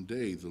as 1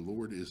 day. The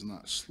Lord is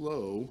not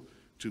slow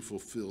to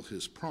fulfill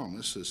his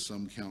promise, as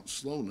some count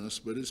slowness,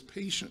 but is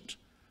patient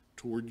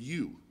toward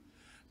you,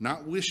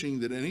 not wishing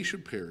that any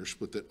should perish,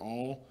 but that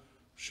all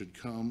should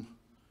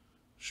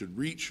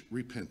reach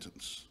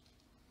repentance.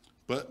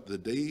 But the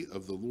day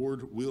of the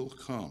Lord will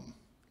come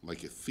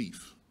like a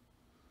thief,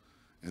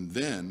 and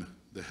then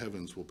the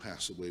heavens will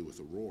pass away with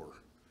a roar,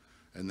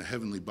 and the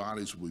heavenly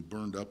bodies will be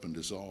burned up and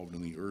dissolved,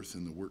 and the earth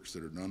and the works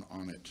that are done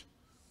on it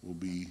will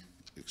be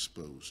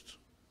exposed.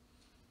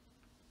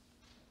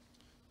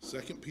 2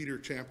 Peter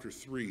chapter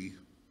 3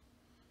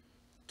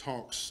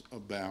 talks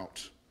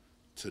about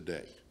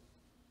today.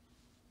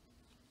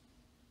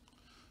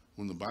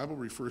 When the Bible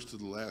refers to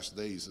the last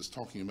days, it's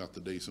talking about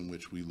the days in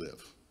which we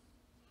live.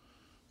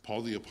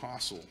 Paul the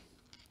Apostle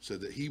said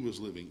that he was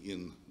living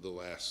in the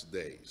last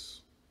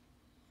days.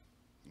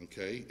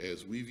 Okay,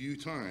 as we view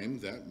time,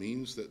 that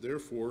means that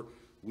therefore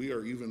we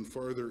are even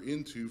farther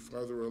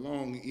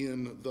along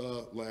in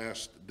the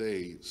last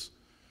days.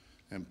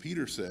 And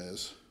Peter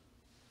says,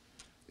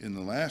 in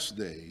the last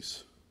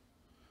days,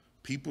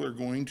 people are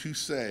going to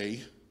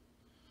say,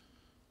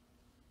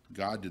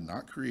 God did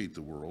not create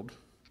the world,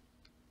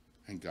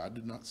 and God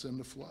did not send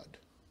a flood.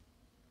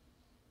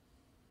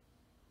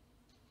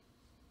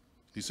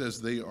 He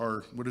says they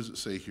are, what does it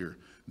say here?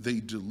 They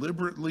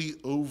deliberately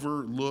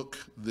overlook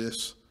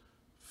this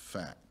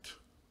fact.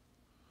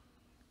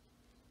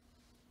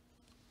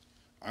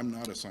 I'm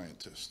not a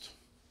scientist,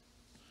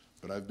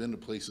 but I've been to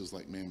places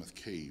like Mammoth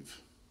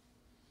Cave,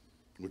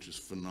 which is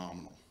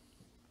phenomenal.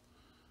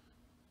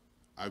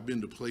 I've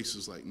been to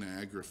places like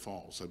Niagara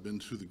Falls. I've been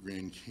to the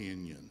Grand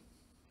Canyon.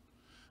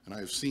 And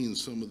I've seen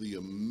some of the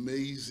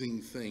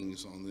amazing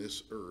things on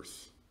this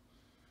earth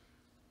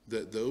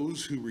that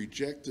those who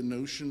reject the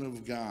notion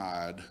of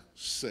God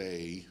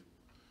say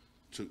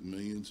took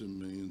millions and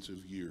millions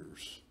of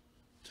years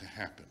to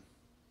happen.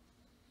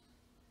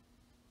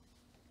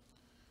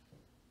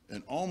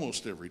 And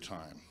almost every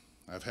time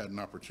I've had an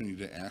opportunity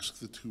to ask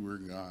the tour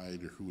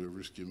guide or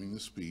whoever's giving the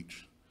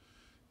speech,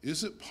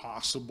 is it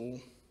possible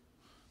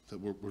that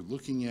what we're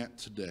looking at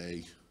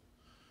today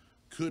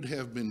could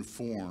have been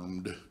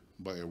formed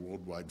by a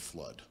worldwide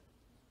flood?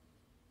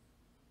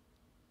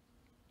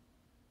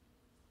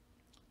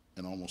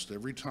 And almost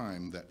every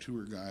time that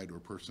tour guide or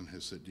person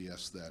has said,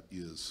 yes, that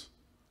is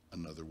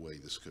another way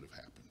this could have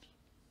happened.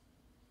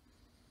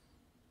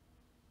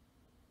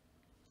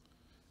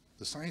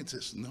 The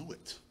scientists know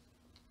it.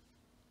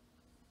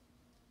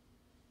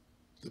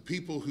 The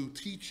people who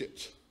teach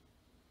it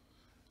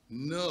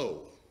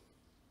know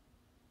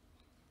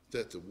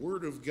that the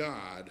Word of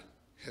God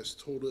has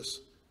told us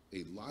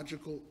a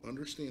logical,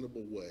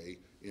 understandable way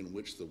in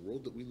which the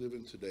world that we live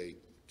in today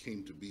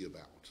came to be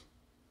about.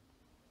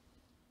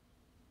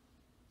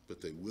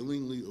 But they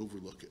willingly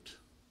overlook it.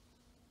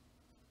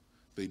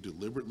 They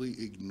deliberately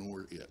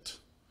ignore it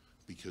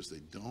because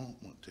they don't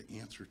want to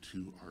answer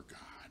to our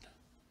God.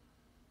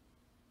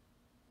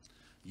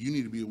 You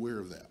need to be aware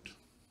of that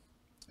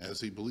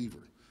as a believer.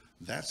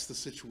 That's the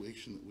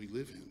situation that we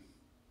live in.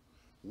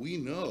 We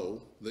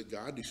know that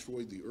God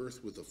destroyed the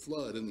earth with a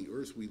flood, and the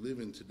earth we live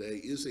in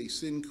today is a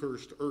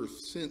sin-cursed earth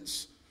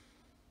since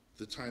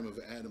the time of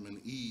Adam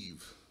and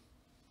Eve.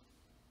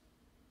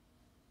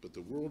 But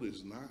the world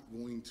is not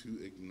going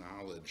to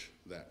acknowledge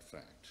that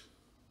fact.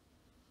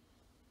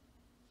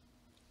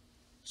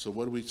 So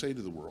what do we say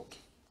to the world?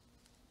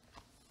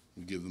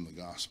 We give them the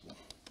gospel.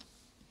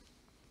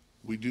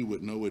 We do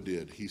what Noah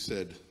did. He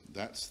said,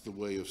 that's the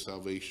way of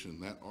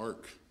salvation, that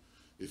ark.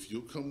 If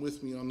you'll come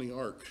with me on the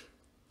ark,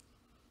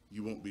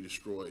 you won't be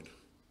destroyed.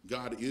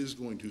 God is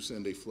going to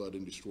send a flood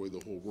and destroy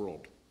the whole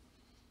world.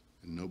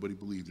 And nobody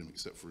believed him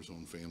except for his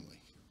own family.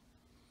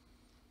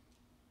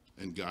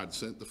 And God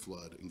sent the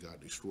flood, and God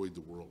destroyed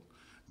the world.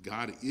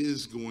 God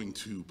is going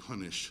to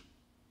punish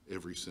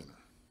every sinner.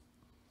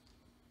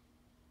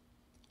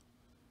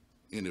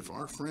 And if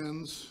our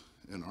friends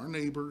and our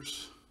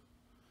neighbors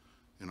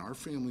and our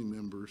family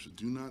members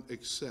do not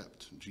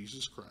accept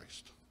Jesus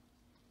Christ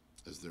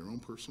as their own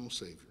personal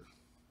Savior,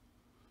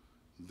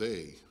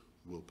 they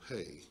will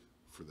pay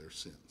for their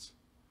sins.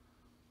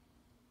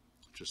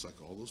 Just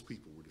like all those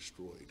people were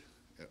destroyed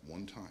at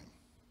one time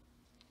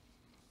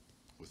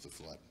with the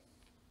flood.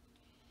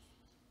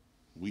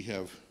 We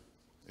have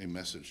a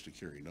message to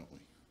carry, don't we?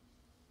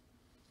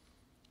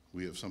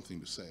 We have something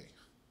to say.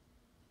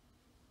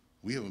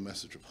 We have a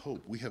message of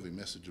hope. We have a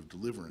message of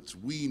deliverance.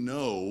 We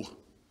know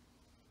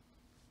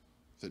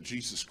that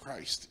Jesus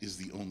Christ is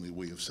the only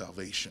way of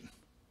salvation,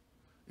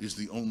 is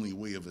the only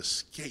way of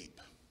escape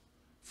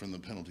from the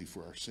penalty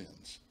for our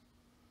sins.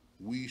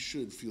 We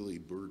should feel a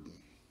burden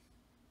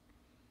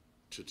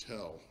to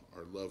tell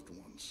our loved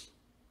ones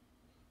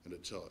and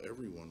to tell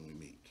everyone we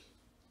meet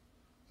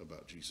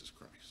about Jesus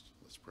Christ.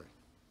 Let's pray.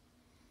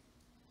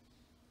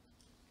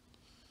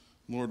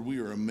 Lord, we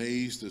are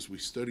amazed as we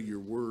study your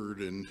word,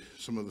 and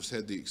some of us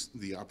had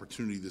the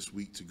opportunity this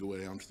week to go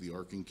down to the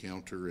Ark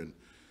Encounter and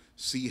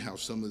see how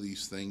some of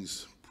these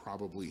things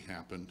probably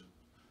happened.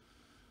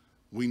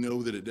 We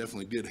know that it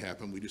definitely did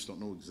happen. We just don't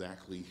know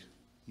exactly,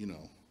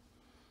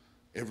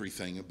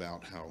 everything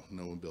about how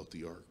Noah built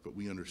the ark. But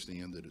we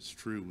understand that it's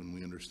true, and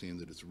we understand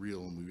that it's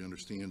real, and we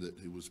understand that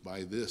it was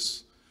by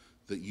this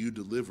that you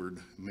delivered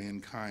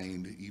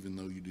mankind, even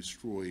though you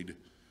destroyed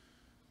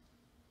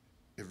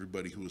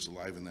everybody who was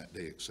alive in that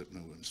day except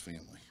Noah and his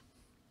family.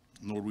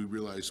 Lord, we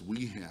realize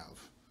we have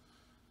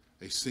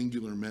a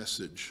singular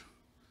message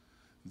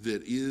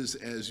that is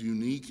as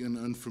unique and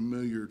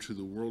unfamiliar to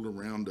the world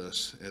around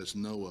us as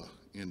Noah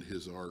and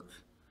his ark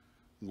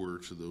were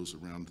to those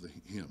around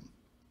him.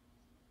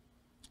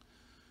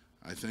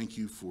 I thank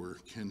you for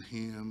Ken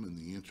Ham and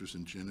the Answers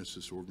in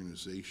Genesis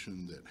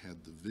organization that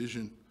had the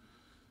vision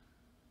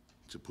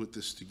to put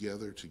this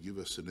together, to give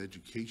us an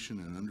education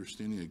and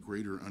understanding, a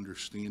greater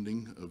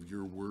understanding of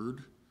your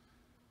word,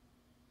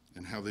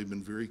 and how they've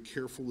been very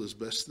careful as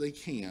best they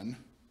can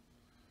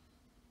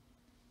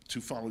to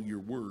follow your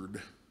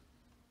word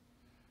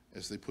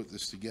as they put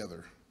this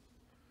together,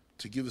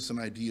 to give us an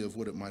idea of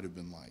what it might have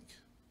been like.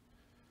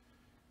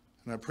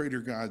 And I pray, dear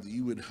God, that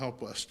you would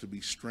help us to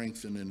be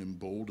strengthened and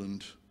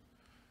emboldened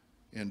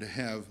and to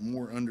have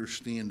more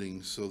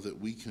understanding so that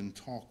we can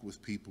talk with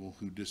people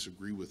who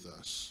disagree with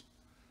us,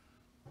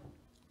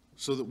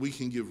 so that we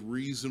can give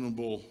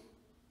reasonable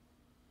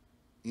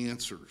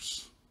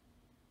answers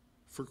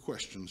for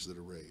questions that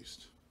are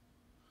raised.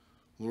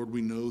 Lord,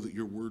 we know that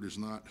your word is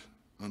not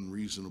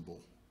unreasonable.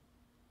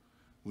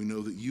 We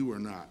know that you are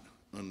not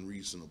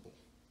unreasonable.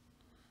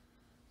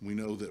 We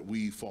know that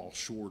we fall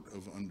short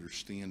of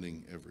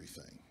understanding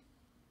everything.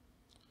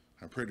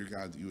 I pray, dear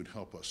God, that you would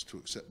help us to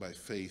accept by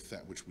faith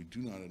that which we do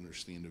not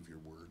understand of your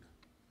word,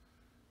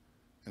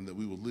 and that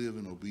we will live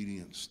in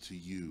obedience to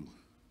you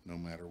no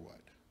matter what.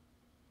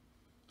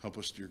 Help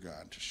us, dear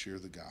God, to share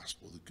the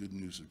gospel, the good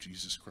news of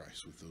Jesus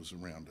Christ with those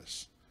around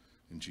us.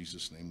 In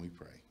Jesus' name we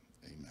pray.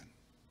 Amen.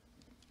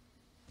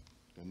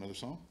 Got another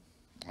song?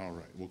 All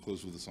right, we'll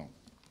close with a song.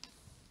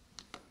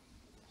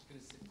 I'm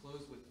just going to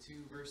close with 2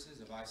 verses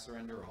of I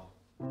Surrender All.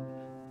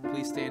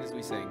 Please stand as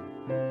we sing.